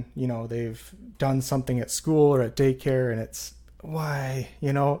when, they've done something at school or at daycare and it's, why,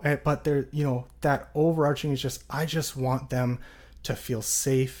 but they're, that overarching is just, I just want them to feel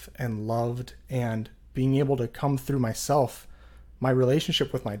safe and loved, and being able to come through myself. My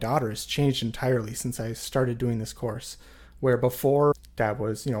relationship with my daughter has changed entirely since I started doing this course, where before dad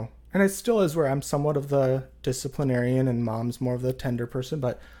was, and it still is, where I'm somewhat of the disciplinarian and mom's more of the tender person,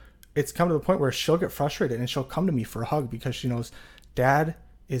 but it's come to the point where she'll get frustrated and she'll come to me for a hug because she knows dad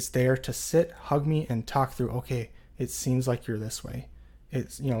is there to sit, hug me, and talk through, okay, it seems like you're this way.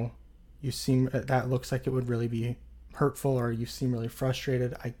 It's, you seem, that looks like it would really be hurtful, or you seem really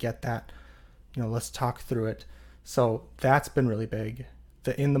frustrated. I get that. Let's talk through it. So that's been really big.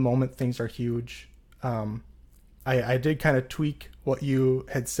 The in the moment things are huge. I did kind of tweak what you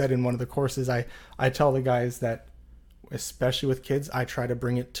had said in one of the courses. I tell the guys that, especially with kids, I try to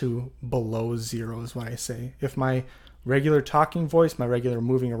bring it to below 0 is what I say. If my regular talking voice, my regular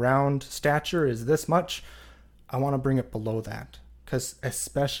moving around stature is this much, I want to bring it below that. Because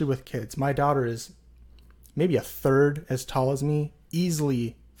especially with kids, my daughter is maybe a third as tall as me,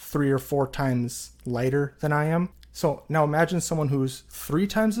 easily 3 or 4 times lighter than I am. So now imagine someone who's 3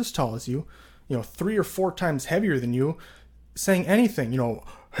 times as tall as you, 3 or 4 times heavier than you, saying anything,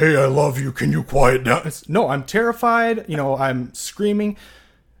 hey, I love you, can you quiet down? No, I'm terrified, I'm screaming,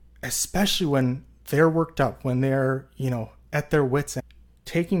 especially when they're worked up, when they're, at their wits end.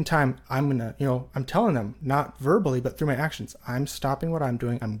 Taking time, I'm telling them, not verbally, but through my actions, I'm stopping what I'm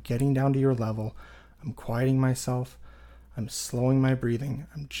doing, I'm getting down to your level, I'm quieting myself, I'm slowing my breathing,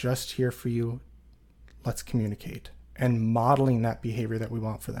 I'm just here for you, let's communicate, and modeling that behavior that we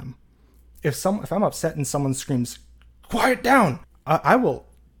want for them. If I'm upset and someone screams, quiet down, I will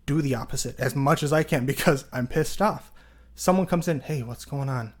do the opposite as much as I can because I'm pissed off. Someone comes in, hey, what's going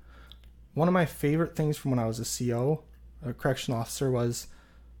on? One of my favorite things from when I was a CO, a correctional officer, was,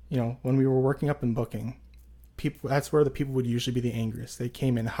 when we were working up in booking, that's where the people would usually be the angriest. They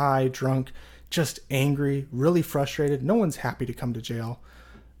came in high, drunk, just angry, really frustrated. No one's happy to come to jail.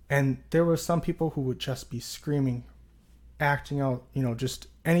 And there were some people who would just be screaming, acting out, just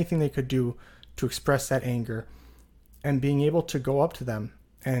anything they could do to express that anger. And being able to go up to them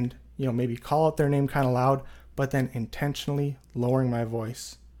and, maybe call out their name kind of loud, but then intentionally lowering my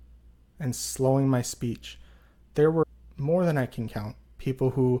voice and slowing my speech. There were more than I can count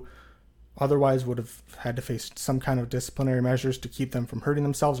people who otherwise would have had to face some kind of disciplinary measures to keep them from hurting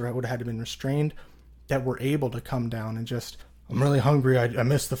themselves, or would have had to been restrained, that were able to come down and just, I'm really hungry, I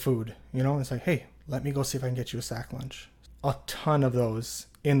miss the food. It's like, hey, let me go see if I can get you a sack lunch. A ton of those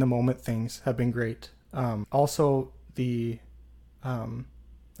in the moment things have been great. Also, I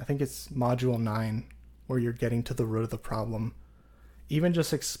think it's module 9, where you're getting to the root of the problem. Even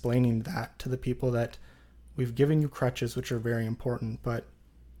just explaining that to the people that we've given you crutches, which are very important, but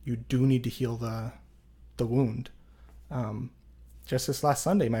you do need to heal the wound. Just this last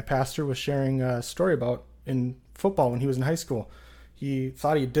Sunday, my pastor was sharing a story about in football when he was in high school. He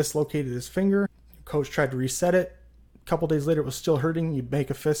thought he dislocated his finger. Coach tried to reset it. A couple days later, it was still hurting. You'd make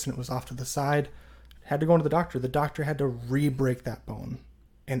a fist and it was off to the side. Had to go to the doctor. The doctor had to re-break that bone.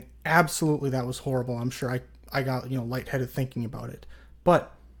 And absolutely that was horrible. I'm sure I got, lightheaded thinking about it.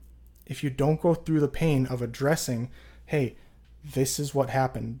 But if you don't go through the pain of addressing, hey, this is what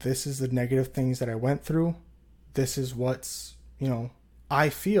happened. This is the negative things that I went through. This is what's, I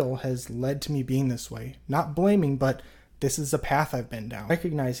feel has led to me being this way. Not blaming, but this is the path I've been down.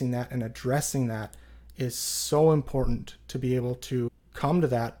 Recognizing that and addressing that is so important to be able to come to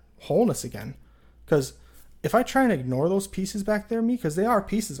that wholeness again. Because if I try and ignore those pieces back there, me, because they are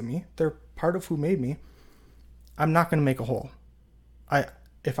pieces of me, they're part of who made me, I'm not going to make a whole.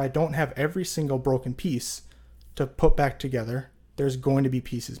 If I don't have every single broken piece to put back together, there's going to be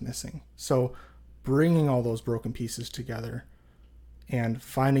pieces missing. So bringing all those broken pieces together and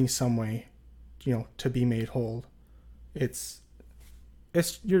finding some way, to be made whole,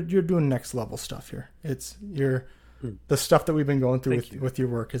 you're doing next level stuff here. The stuff that we've been going through with your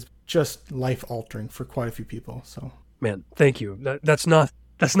work is just life altering for quite a few people. So, man, thank you. That's not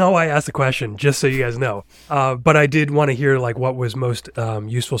why I asked the question, just so you guys know. But I did want to hear what was most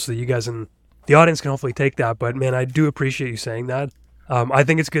useful, so that you guys and the audience can hopefully take that. But man, I do appreciate you saying that. I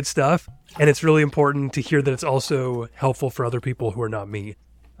think it's good stuff, and it's really important to hear that it's also helpful for other people who are not me.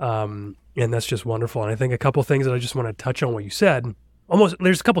 And that's just wonderful. And I think a couple things that I just want to touch on what you said.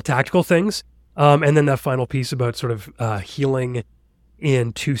 There's a couple tactical things. And then that final piece about sort of healing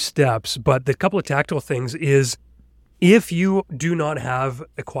in 2 steps. But the couple of tactical things is, if you do not have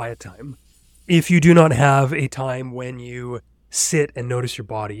a quiet time, if you do not have a time when you sit and notice your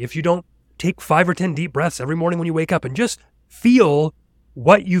body, if you don't take 5 or 10 deep breaths every morning when you wake up and just feel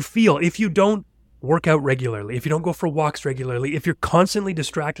what you feel, if you don't work out regularly, if you don't go for walks regularly, if you're constantly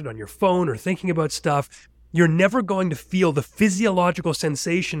distracted on your phone or thinking about stuff, you're never going to feel the physiological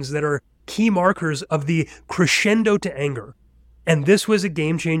sensations that are key markers of the crescendo to anger. And this was a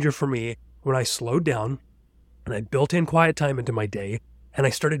game changer for me when I slowed down and I built in quiet time into my day, and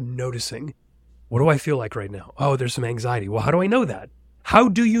I started noticing, what do I feel like right now? Oh, there's some anxiety. Well, how do I know that? How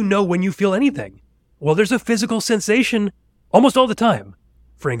do you know when you feel anything? Well, there's a physical sensation almost all the time.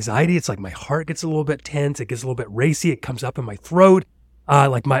 For anxiety, it's like my heart gets a little bit tense. It gets a little bit racy. It comes up in my throat.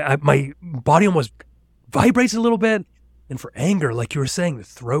 My body almost vibrates a little bit. And for anger, like you were saying, the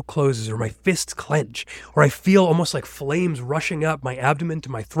throat closes or my fists clench, or I feel almost like flames rushing up my abdomen to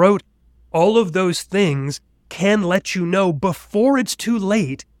my throat. All of those things can let you know before it's too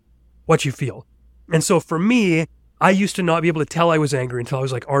late what you feel. And so for me, I used to not be able to tell I was angry until I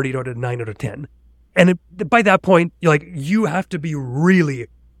was already out of 9 out of 10. And by that point, you have to be really,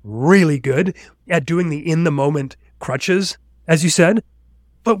 really good at doing the in-the-moment crutches, as you said.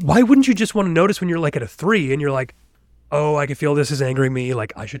 But why wouldn't you just want to notice when you're at a 3 and you're like, oh, I can feel this is angering me.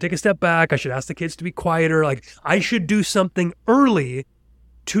 Like, I should take a step back. I should ask the kids to be quieter. Like, I should do something early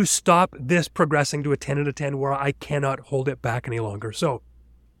to stop this progressing to a 10 out of 10 where I cannot hold it back any longer. So,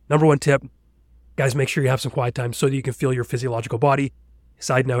 number one tip, guys, make sure you have some quiet time so that you can feel your physiological body.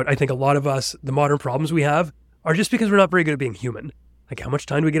 Side note, I think a lot of us, the modern problems we have are just because we're not very good at being human. Like, how much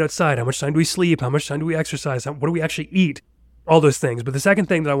time do we get outside? How much time do we sleep? How much time do we exercise? What do we actually eat? All those things. But the second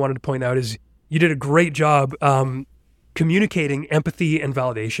thing that I wanted to point out is you did a great job communicating empathy and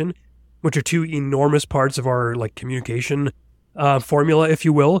validation, which are two enormous parts of our like communication formula, if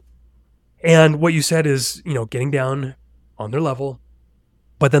you will. And what you said is, getting down on their level,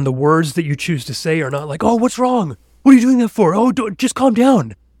 but then the words that you choose to say are not like, oh, what's wrong? What are you doing that for? Oh, just calm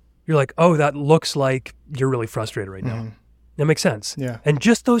down. You're like, oh, that looks like you're really frustrated right now. That makes sense. Yeah. And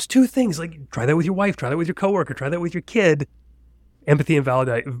just those two things, like try that with your wife, try that with your coworker, try that with your kid.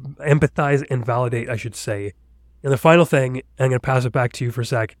 Empathize and validate, I should say. And the final thing, I'm going to pass it back to you for a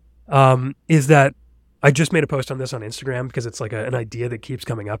sec, is that I just made a post on this on Instagram because it's like an idea that keeps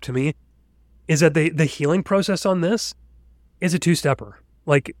coming up to me, is that the healing process on this is a two-stepper.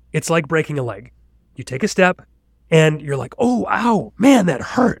 Like, it's like breaking a leg. You take a step and you're like, oh, ow, man, that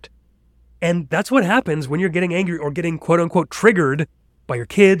hurt. And that's what happens when you're getting angry or getting quote unquote triggered by your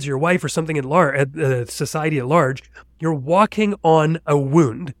kids, your wife, or something at large, society at large. You're walking on a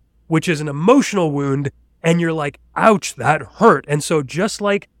wound, which is an emotional wound. And you're like, ouch, that hurt. And so just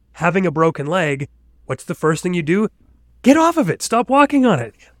like having a broken leg, what's the first thing you do? Get off of it. Stop walking on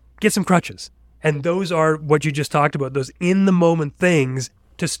it. Get some crutches. And those are what you just talked about, those in the moment things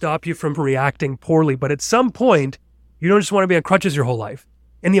to stop you from reacting poorly. But at some point, you don't just want to be on crutches your whole life.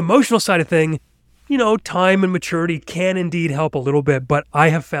 And the emotional side of thing, time and maturity can indeed help a little bit, but I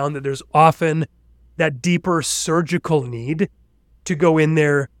have found that there's often that deeper surgical need to go in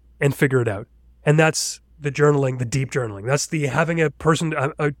there and figure it out. And that's the journaling, the deep journaling. That's the having a person,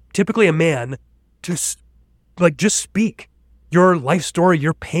 typically a man, to just speak your life story,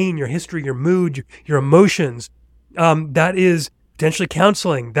 your pain, your history, your mood, your emotions. That is potentially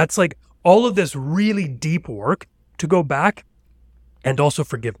counseling. That's like all of this really deep work to go back, and also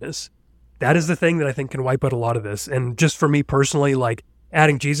forgiveness. That is the thing that I think can wipe out a lot of this. And just for me personally, like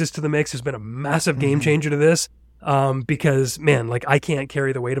adding Jesus to the mix has been a massive game changer to this. Because man, like I can't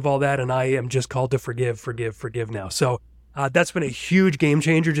carry the weight of all that, and I am just called to forgive now. So that's been a huge game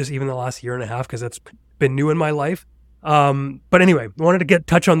changer just even the last year and a half, because that's been new in my life. But anyway, I wanted to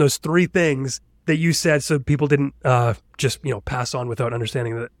touch on those three things that you said so people didn't just pass on without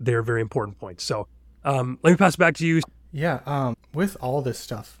understanding that they're very important points. So let me pass it back to you. Yeah, with all this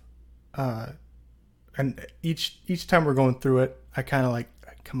stuff, and each time we're going through it, I kind of like,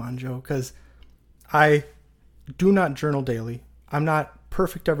 come on, Joe, because I do not journal daily. I'm not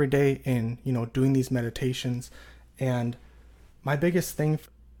perfect every day in, doing these meditations. And my biggest thing,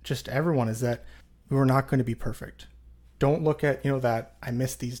 just to everyone, is that we're not going to be perfect. Don't look at, that I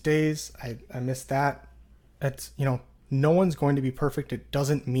missed these days. I missed that. It's, no one's going to be perfect. It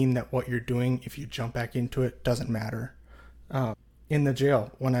doesn't mean that what you're doing, if you jump back into it, doesn't matter. In the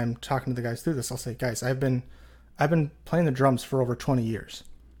jail, when I'm talking to the guys through this, I'll say, guys, I've been playing the drums for over 20 years.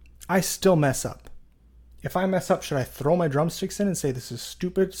 I still mess up. If I mess up, should I throw my drumsticks in and say, this is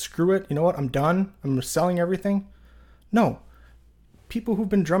stupid, screw it, you know what, I'm done, I'm selling everything? No. People who've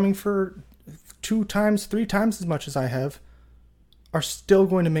been drumming for 2 times, 3 times as much as I have are still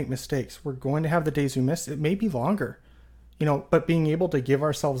going to make mistakes. We're going to have the days we miss. It may be longer, but being able to give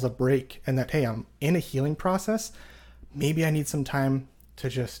ourselves a break and that, hey, I'm in a healing process. Maybe I need some time to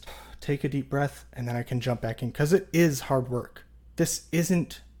just take a deep breath and then I can jump back in, because it is hard work. This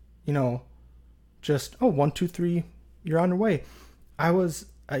isn't, just, 1, 2, 3, you're on your way. I was,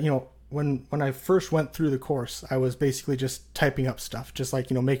 when I first went through the course, I was basically just typing up stuff, just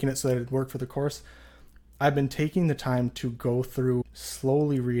like, making it so that it'd work for the course. I've been taking the time to go through,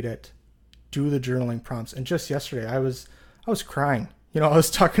 slowly read it, do the journaling prompts. And just yesterday, I was crying. I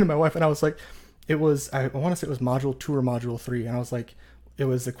was talking to my wife and I was like, I want to say it was module 2 or module 3. And I was like, it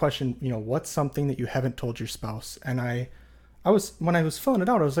was the question, what's something that you haven't told your spouse? And when I was filling it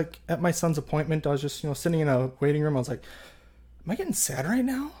out, I was like at my son's appointment, I was just, sitting in a waiting room. I was like, am I getting sad right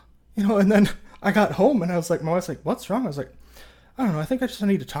now? And then I got home and I was like, my wife's like, what's wrong? I was like, I don't know. I think I just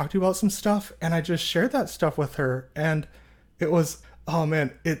need to talk to you about some stuff. And I just shared that stuff with her. And it was, oh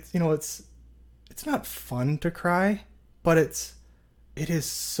man, it's not fun to cry, but it is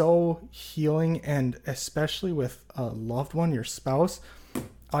so healing. And especially with a loved one, your spouse.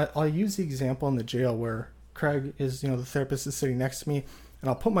 I'll use the example in the jail where Craig is, the therapist is sitting next to me, and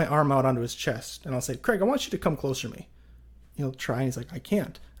I'll put my arm out onto his chest and I'll say, Craig, I want you to come closer to me. He'll try and he's like, I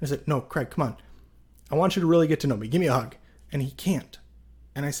can't. And I said, no, Craig, come on. I want you to really get to know me. Give me a hug. And he can't.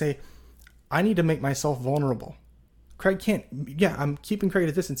 And I say, I need to make myself vulnerable. Craig can't, yeah, I'm keeping Craig at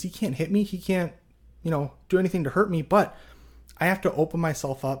a distance. He can't hit me. He can't, do anything to hurt me. But I have to open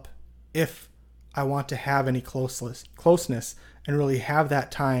myself up if I want to have any closeness and really have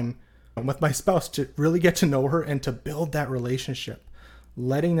that time with my spouse to really get to know her and to build that relationship.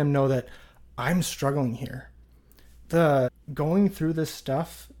 Letting them know that I'm struggling here. The going through this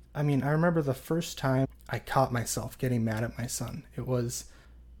stuff, I remember the first time I caught myself getting mad at my son. It was,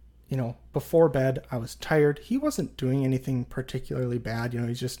 before bed, I was tired. He wasn't doing anything particularly bad.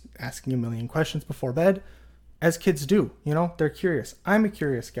 He's just asking a million questions before bed, as kids do. They're curious. I'm a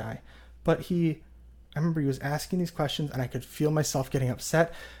curious guy. But I remember he was asking these questions and I could feel myself getting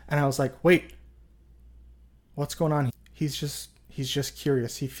upset. And I was like, wait, what's going on? He's just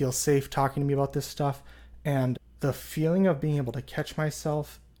curious. He feels safe talking to me about this stuff. And the feeling of being able to catch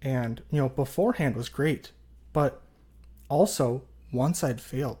myself and, beforehand was great. But also, once I'd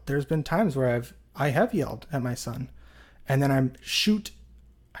failed, there's been times where I have yelled at my son. And then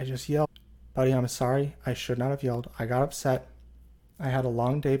I just yelled, buddy, I'm sorry. I should not have yelled. I got upset. I had a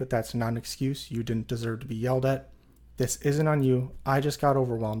long day, but that's not an excuse. You didn't deserve to be yelled at. This isn't on you. I just got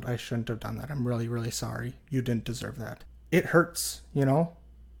overwhelmed. I shouldn't have done that. I'm really, really sorry. You didn't deserve that. It hurts,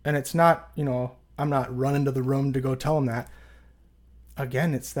 and it's not, I'm not running to the room to go tell him that.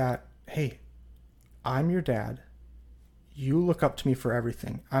 Again, it's that, hey, I'm your dad. You look up to me for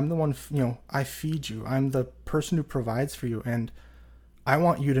everything. I'm the one, I feed you. I'm the person who provides for you. And I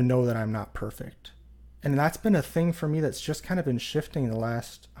want you to know that I'm not perfect. And that's been a thing for me that's just kind of been shifting the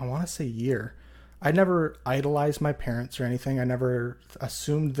last, I want to say, year. I never idolized my parents or anything. I never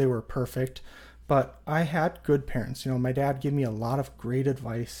assumed they were perfect. But I had good parents. My dad gave me a lot of great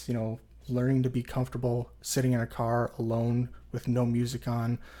advice, learning to be comfortable sitting in a car alone with no music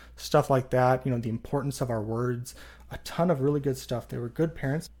on, stuff like that, the importance of our words, a ton of really good stuff. They were good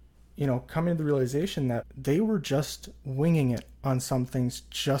parents, coming to the realization that they were just winging it on some things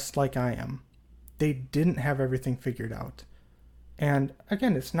just like I am. They didn't have everything figured out. And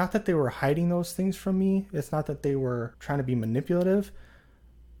again, it's not that they were hiding those things from me. It's not that they were trying to be manipulative.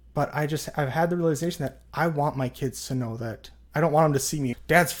 But I've had the realization that I want my kids to know that I don't want them to see me.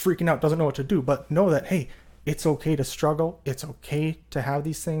 Dad's freaking out, doesn't know what to do, but know that, hey, it's okay to struggle. It's okay to have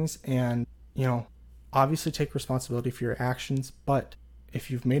these things and, obviously take responsibility for your actions. But if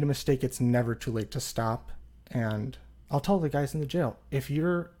you've made a mistake, it's never too late to stop. And I'll tell the guys in the jail, if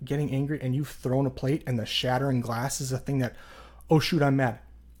you're getting angry and you've thrown a plate and the shattering glass is a thing that, oh shoot, I'm mad.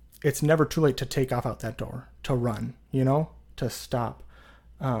 It's never too late to take off out that door, to run, to stop.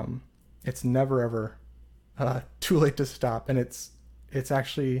 It's never ever too late to stop, and it's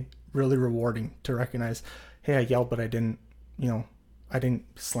actually really rewarding to recognize, hey, I yelled, but I didn't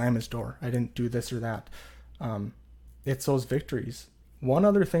slam his door. I didn't do this or that. It's those victories. One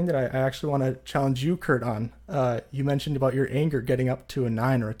other thing that I actually want to challenge you, Kurt, on. You mentioned about your anger getting up to a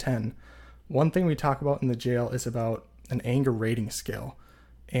 9 or a 10. One thing we talk about in the jail is about an anger rating scale,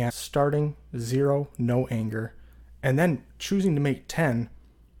 and starting 0, no anger, and then choosing to make 10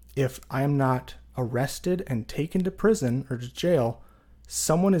 if I'm not arrested and taken to prison or to jail.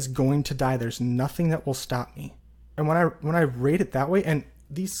 Someone is going to die. There's nothing that will stop me. And when I rate it that way, and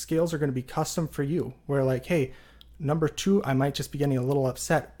these scales are going to be custom for you, where like, hey, number 2, I might just be getting a little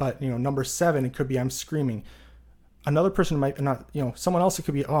upset, but number 7, it could be I'm screaming. Another person might not, someone else, it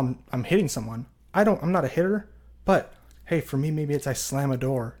could be, oh, I'm hitting someone. I'm not a hitter, but hey, for me, maybe it's I slam a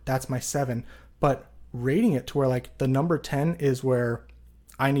door. That's my 7. But rating it to where like the number 10 is where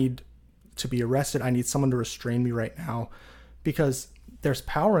I need to be arrested. I need someone to restrain me right now, because there's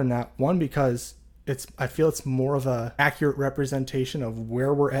power in that. One, because I feel it's more of a accurate representation of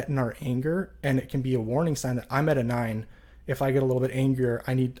where we're at in our anger, and it can be a warning sign that I'm at a 9. If I get a little bit angrier,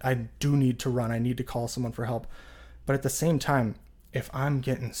 I do need to run. I need to call someone for help. But at the same time, if I'm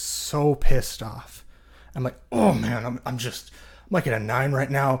getting so pissed off, I'm like, oh man, I'm like at a 9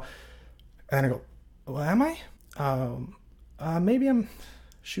 right now. And I go, well, am I? Maybe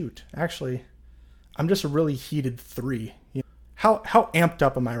actually, I'm just a really heated 3. How amped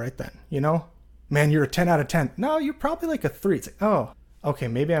up am I right then? Man, you're a 10 out of 10. No, you're probably like a 3. It's like, oh, okay,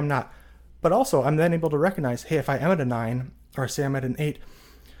 maybe I'm not. But also, I'm then able to recognize, hey, if I am at a 9, or say I'm at an 8,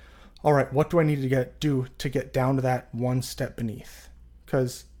 all right, what do I need to do to get down to that one step beneath?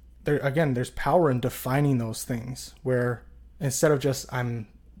 Because there's power in defining those things, where instead of just I'm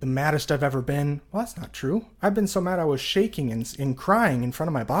the maddest I've ever been, well, that's not true. I've been so mad I was shaking and crying in front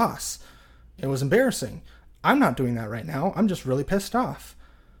of my boss. It was embarrassing. I'm not doing that right now. I'm just really pissed off.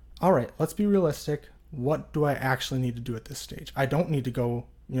 All right, let's be realistic. What do I actually need to do at this stage? I don't need to go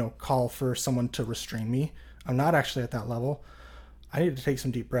call for someone to restrain me. I'm not actually at that level. I need to take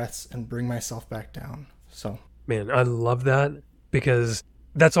some deep breaths and bring myself back down. So, man, I love that, because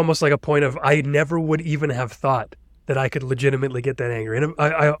that's almost like a point of, I never would even have thought that I could legitimately get that angry. And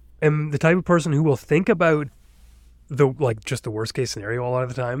I am the type of person who will think about just the worst case scenario a lot of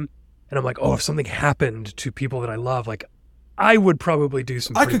the time. And I'm like, oh, if something happened to people that I love, like, I would probably do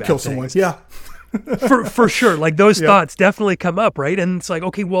some I pretty could bad kill things. someone. Yeah. for sure. Like, those thoughts definitely come up, right? And it's like,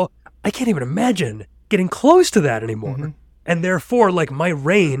 okay, well, I can't even imagine getting close to that anymore. Mm-hmm. And therefore, like, my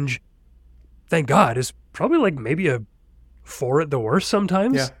range, thank God, is probably like maybe a 4 at the worst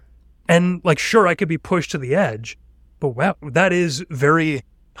sometimes. Yeah. And like, sure, I could be pushed to the edge, but wow, that is very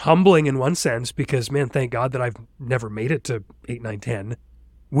humbling in one sense, because, man, thank God that I've never made it to 8, 9, 10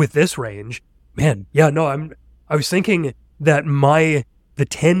 with this range. Man, yeah, no, I was thinking that the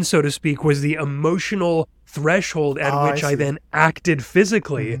 10, so to speak, was the emotional threshold at which I then acted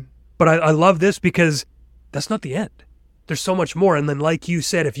physically. Mm-hmm. But I love this, because that's not the end. There's so much more. And then, like you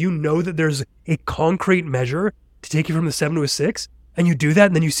said, if you know that there's a concrete measure to take you from the 7 to a 6, and you do that,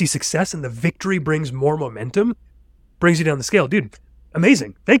 and then you see success, and the victory brings more momentum, brings you down the scale. Dude,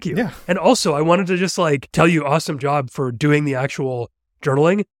 amazing. Thank you. Yeah. And also, I wanted to just tell you, awesome job for doing the actual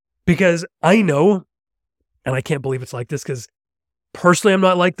journaling, because I know, and I can't believe it's like this, because personally I'm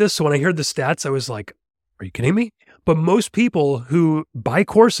not like this. So when I heard the stats, I was like, are you kidding me? But most people who buy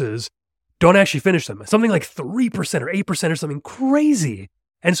courses don't actually finish them. Something like 3% or 8% or something crazy.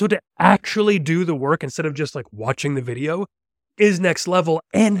 And so to actually do the work instead of just watching the video is next level.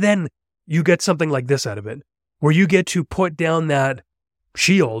 And then you get something like this out of it, where you get to put down that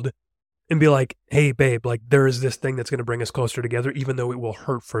shield and be like, hey, babe, there is this thing that's going to bring us closer together, even though it will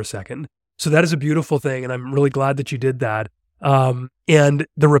hurt for a second. So that is a beautiful thing. And I'm really glad that you did that. And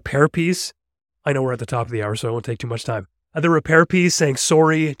the repair piece, I know we're at the top of the hour, so I won't take too much time. The repair piece, saying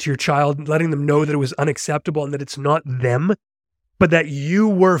sorry to your child, letting them know that it was unacceptable and that it's not them, but that you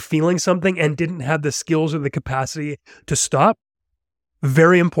were feeling something and didn't have the skills or the capacity to stop.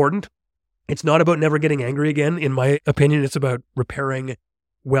 Very important. It's not about never getting angry again. In my opinion, it's about repairing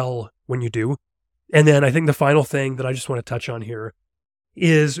well when you do. And then I think the final thing that I just want to touch on here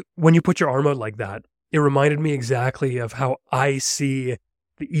is when you put your arm out like that, it reminded me exactly of how I see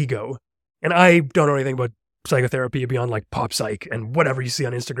the ego. And I don't know anything about psychotherapy beyond pop psych and whatever you see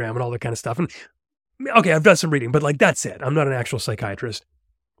on Instagram and all that kind of stuff. And okay, I've done some reading, but that's it. I'm not an actual psychiatrist.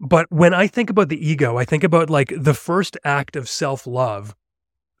 But when I think about the ego, I think about the first act of self-love,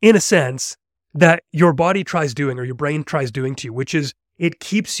 in a sense, that your body tries doing, or your brain tries doing to you, which is it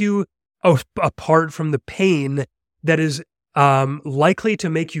keeps you apart from the pain that is likely to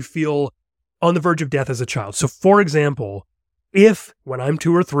make you feel on the verge of death as a child. So for example, if when I'm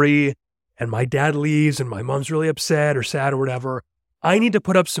 2 or 3 and my dad leaves and my mom's really upset or sad or whatever, I need to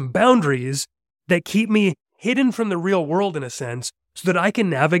put up some boundaries that keep me hidden from the real world, in a sense, so that I can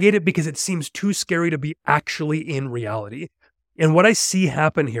navigate it, because it seems too scary to be actually in reality. And what I see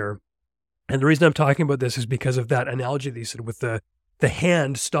happen here, and the reason I'm talking about this is because of that analogy that you said with the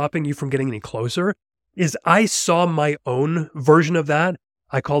hand stopping you from getting any closer, is I saw my own version of that.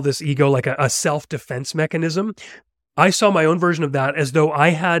 I call this ego like a self-defense mechanism. I saw my own version of that as though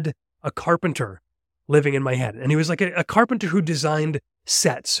I had a carpenter living in my head. And he was like a carpenter who designed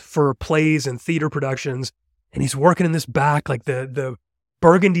sets for plays and theater productions. And he's working in this back, the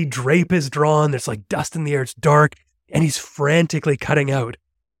burgundy drape is drawn. There's dust in the air. It's dark. And he's frantically cutting out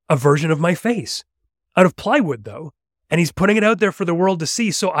a version of my face out of plywood, though. And he's putting it out there for the world to see.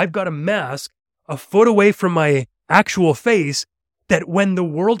 So I've got a mask a foot away from my actual face, that when the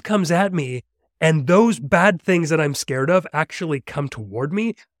world comes at me and those bad things that I'm scared of actually come toward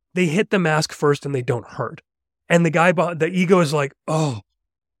me, they hit the mask first and they don't hurt. And the ego is like, oh,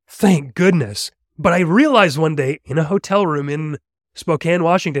 thank goodness. But I realized one day in a hotel room in Spokane,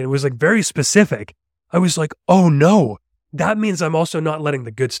 Washington, it was very specific. I was like, oh no, that means I'm also not letting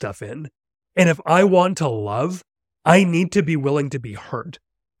the good stuff in. And if I want to love, I need to be willing to be hurt.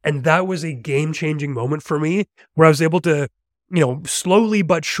 And that was a game-changing moment for me, where I was able to, slowly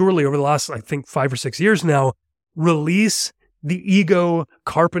but surely over the last, I think, 5 or 6 years now, release the ego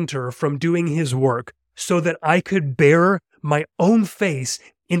carpenter from doing his work so that I could bear my own face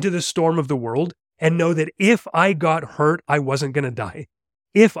into the storm of the world and know that if I got hurt, I wasn't going to die.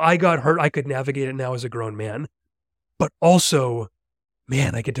 If I got hurt, I could navigate it now as a grown man. But also,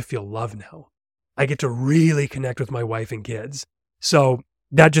 man, I get to feel love now. I get to really connect with my wife and kids. So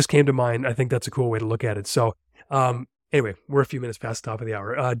that just came to mind. I think that's a cool way to look at it. So anyway, we're a few minutes past the top of the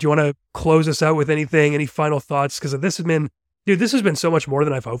hour. Do you want to close us out with anything, any final thoughts? Because this has been so much more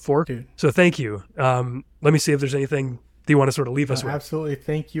than I've hoped for. Dude. So thank you. Let me see if there's anything do you want to sort of leave us with? Absolutely.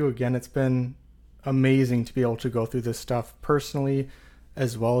 Thank you again. It's been amazing to be able to go through this stuff personally,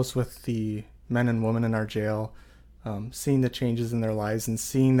 as well as with the men and women in our jail, seeing the changes in their lives and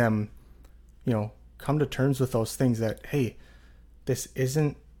seeing them, come to terms with those things that, hey, this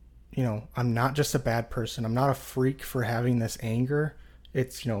isn't, I'm not just a bad person. I'm not a freak for having this anger.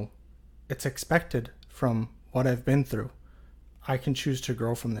 It's, it's expected from what I've been through. I can choose to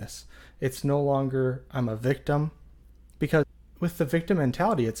grow from this. It's no longer I'm a victim, because with the victim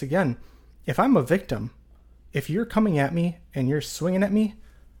mentality, it's again, if I'm a victim, if you're coming at me and you're swinging at me,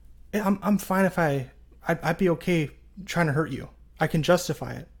 I'm fine if I'd be okay trying to hurt you. I can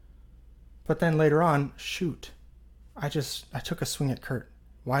justify it. But then later on, shoot, I took a swing at Kurt.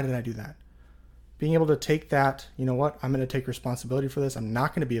 Why did I do that? Being able to take that, you know what, I'm going to take responsibility for this. I'm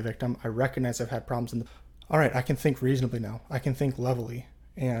not going to be a victim. I recognize I've had problems all right, I can think reasonably now. I can think levelly,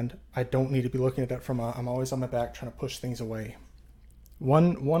 and I don't need to be looking at it from I'm always on my back trying to push things away.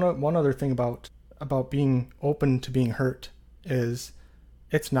 One other thing about being open to being hurt is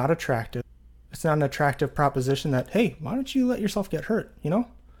it's not attractive. It's not an attractive proposition that, hey, why don't you let yourself get hurt?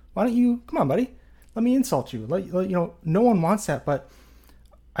 Why don't you, come on, buddy, let me insult you. No one wants that, but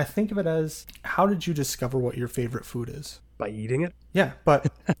I think of it as, how did you discover what your favorite food is? By eating it? Yeah,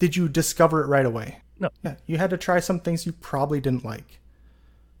 but did you discover it right away? No. Yeah, you had to try some things you probably didn't like.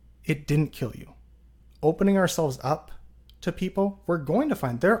 It didn't kill you. Opening ourselves up to people, we're going to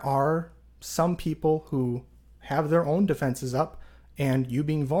find there are some people who have their own defenses up, and you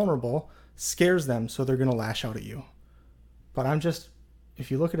being vulnerable scares them, so they're going to lash out at you. But if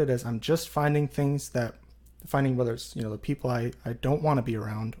you look at it as I'm just finding whether it's, the people I don't want to be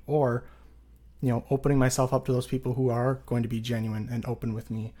around, or, opening myself up to those people who are going to be genuine and open with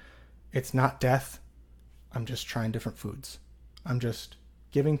me. It's not death. I'm just trying different foods. I'm just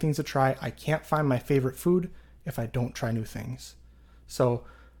giving things a try. I can't find my favorite food if I don't try new things. So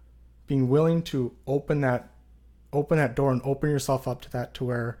being willing to open that door and open yourself up to that, to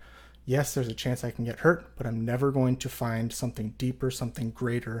where, yes, there's a chance I can get hurt, but I'm never going to find something deeper, something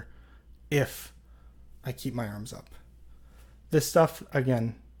greater, if I keep my arms up. This stuff,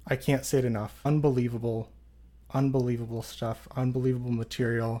 again, I can't say it enough. Unbelievable stuff, unbelievable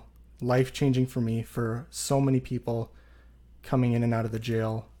material, life-changing for me, for so many people coming in and out of the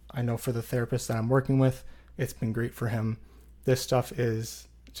jail. I know for the therapist that I'm working with, it's been great for him. This stuff is,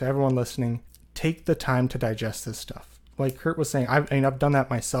 to everyone listening, take the time to digest this stuff. Like Kurt was saying, I've done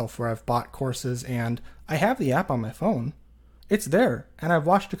that myself, where I've bought courses and I have the app on my phone. It's there, and I've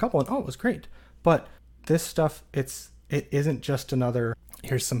watched a couple and it was great. But this stuff, it isn't just another,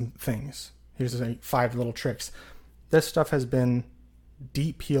 here's some things, here's 5 little tricks. This stuff has been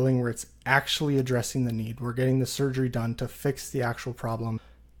deep healing, where it's actually addressing the need. We're getting the surgery done to fix the actual problem.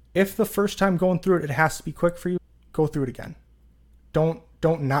 If the first time going through it has to be quick for you, go through it again. Don't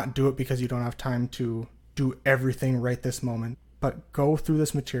not do it because you don't have time to do everything right this moment, but go through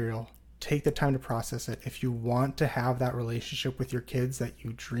this material. Take the time to process it. If you want to have that relationship with your kids that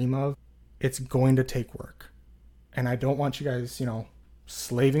you dream of, it's going to take work. And I don't want you guys,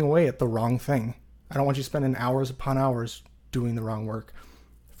 slaving away at the wrong thing. I don't want you spending hours upon hours doing the wrong work.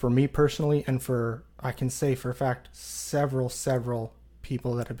 For me personally, and I can say for a fact, several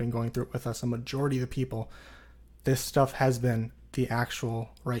people that have been going through it with us, a majority of the people, this stuff has been the actual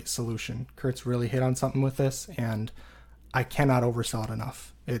right solution. Kurt's really hit on something with this, and I cannot oversell it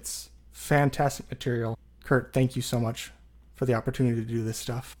enough. It's fantastic material. Kurt, thank you so much for the opportunity to do this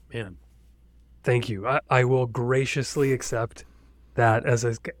stuff. Man, thank you. I will graciously accept that, as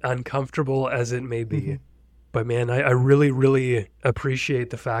uncomfortable as it may be. Mm-hmm. But man, I really, really appreciate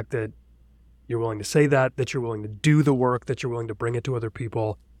the fact that you're willing to say that you're willing to do the work, that you're willing to bring it to other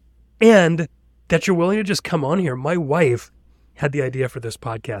people, and that you're willing to just come on here. My wife had the idea for this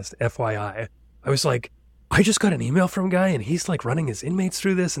podcast, FYI. I was like, I just got an email from a guy, and he's like running his inmates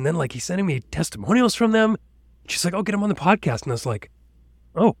through this, and then like he's sending me testimonials from them. She's like, oh, get him on the podcast. And I was like,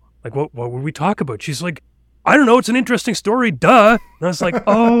 oh, like what would we talk about? She's like, I don't know, it's an interesting story, duh. And I was like,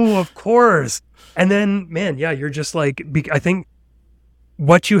 oh, of course. And then, man, yeah, you're just like, I think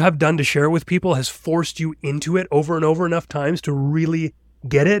what you have done to share with people has forced you into it over and over enough times to really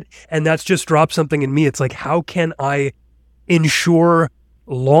get it. And that's just dropped something in me. It's like, how can I ensure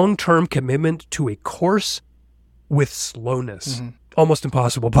long-term commitment to a course with slowness? Mm-hmm. Almost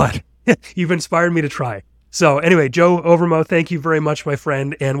impossible, but you've inspired me to try. So anyway, Joe Overmoe, thank you very much, my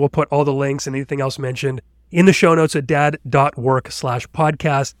friend. And we'll put all the links and anything else mentioned in the show notes at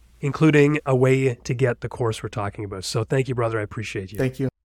dad.work/podcast, including a way to get the course we're talking about. So thank you, brother. I appreciate you. Thank you.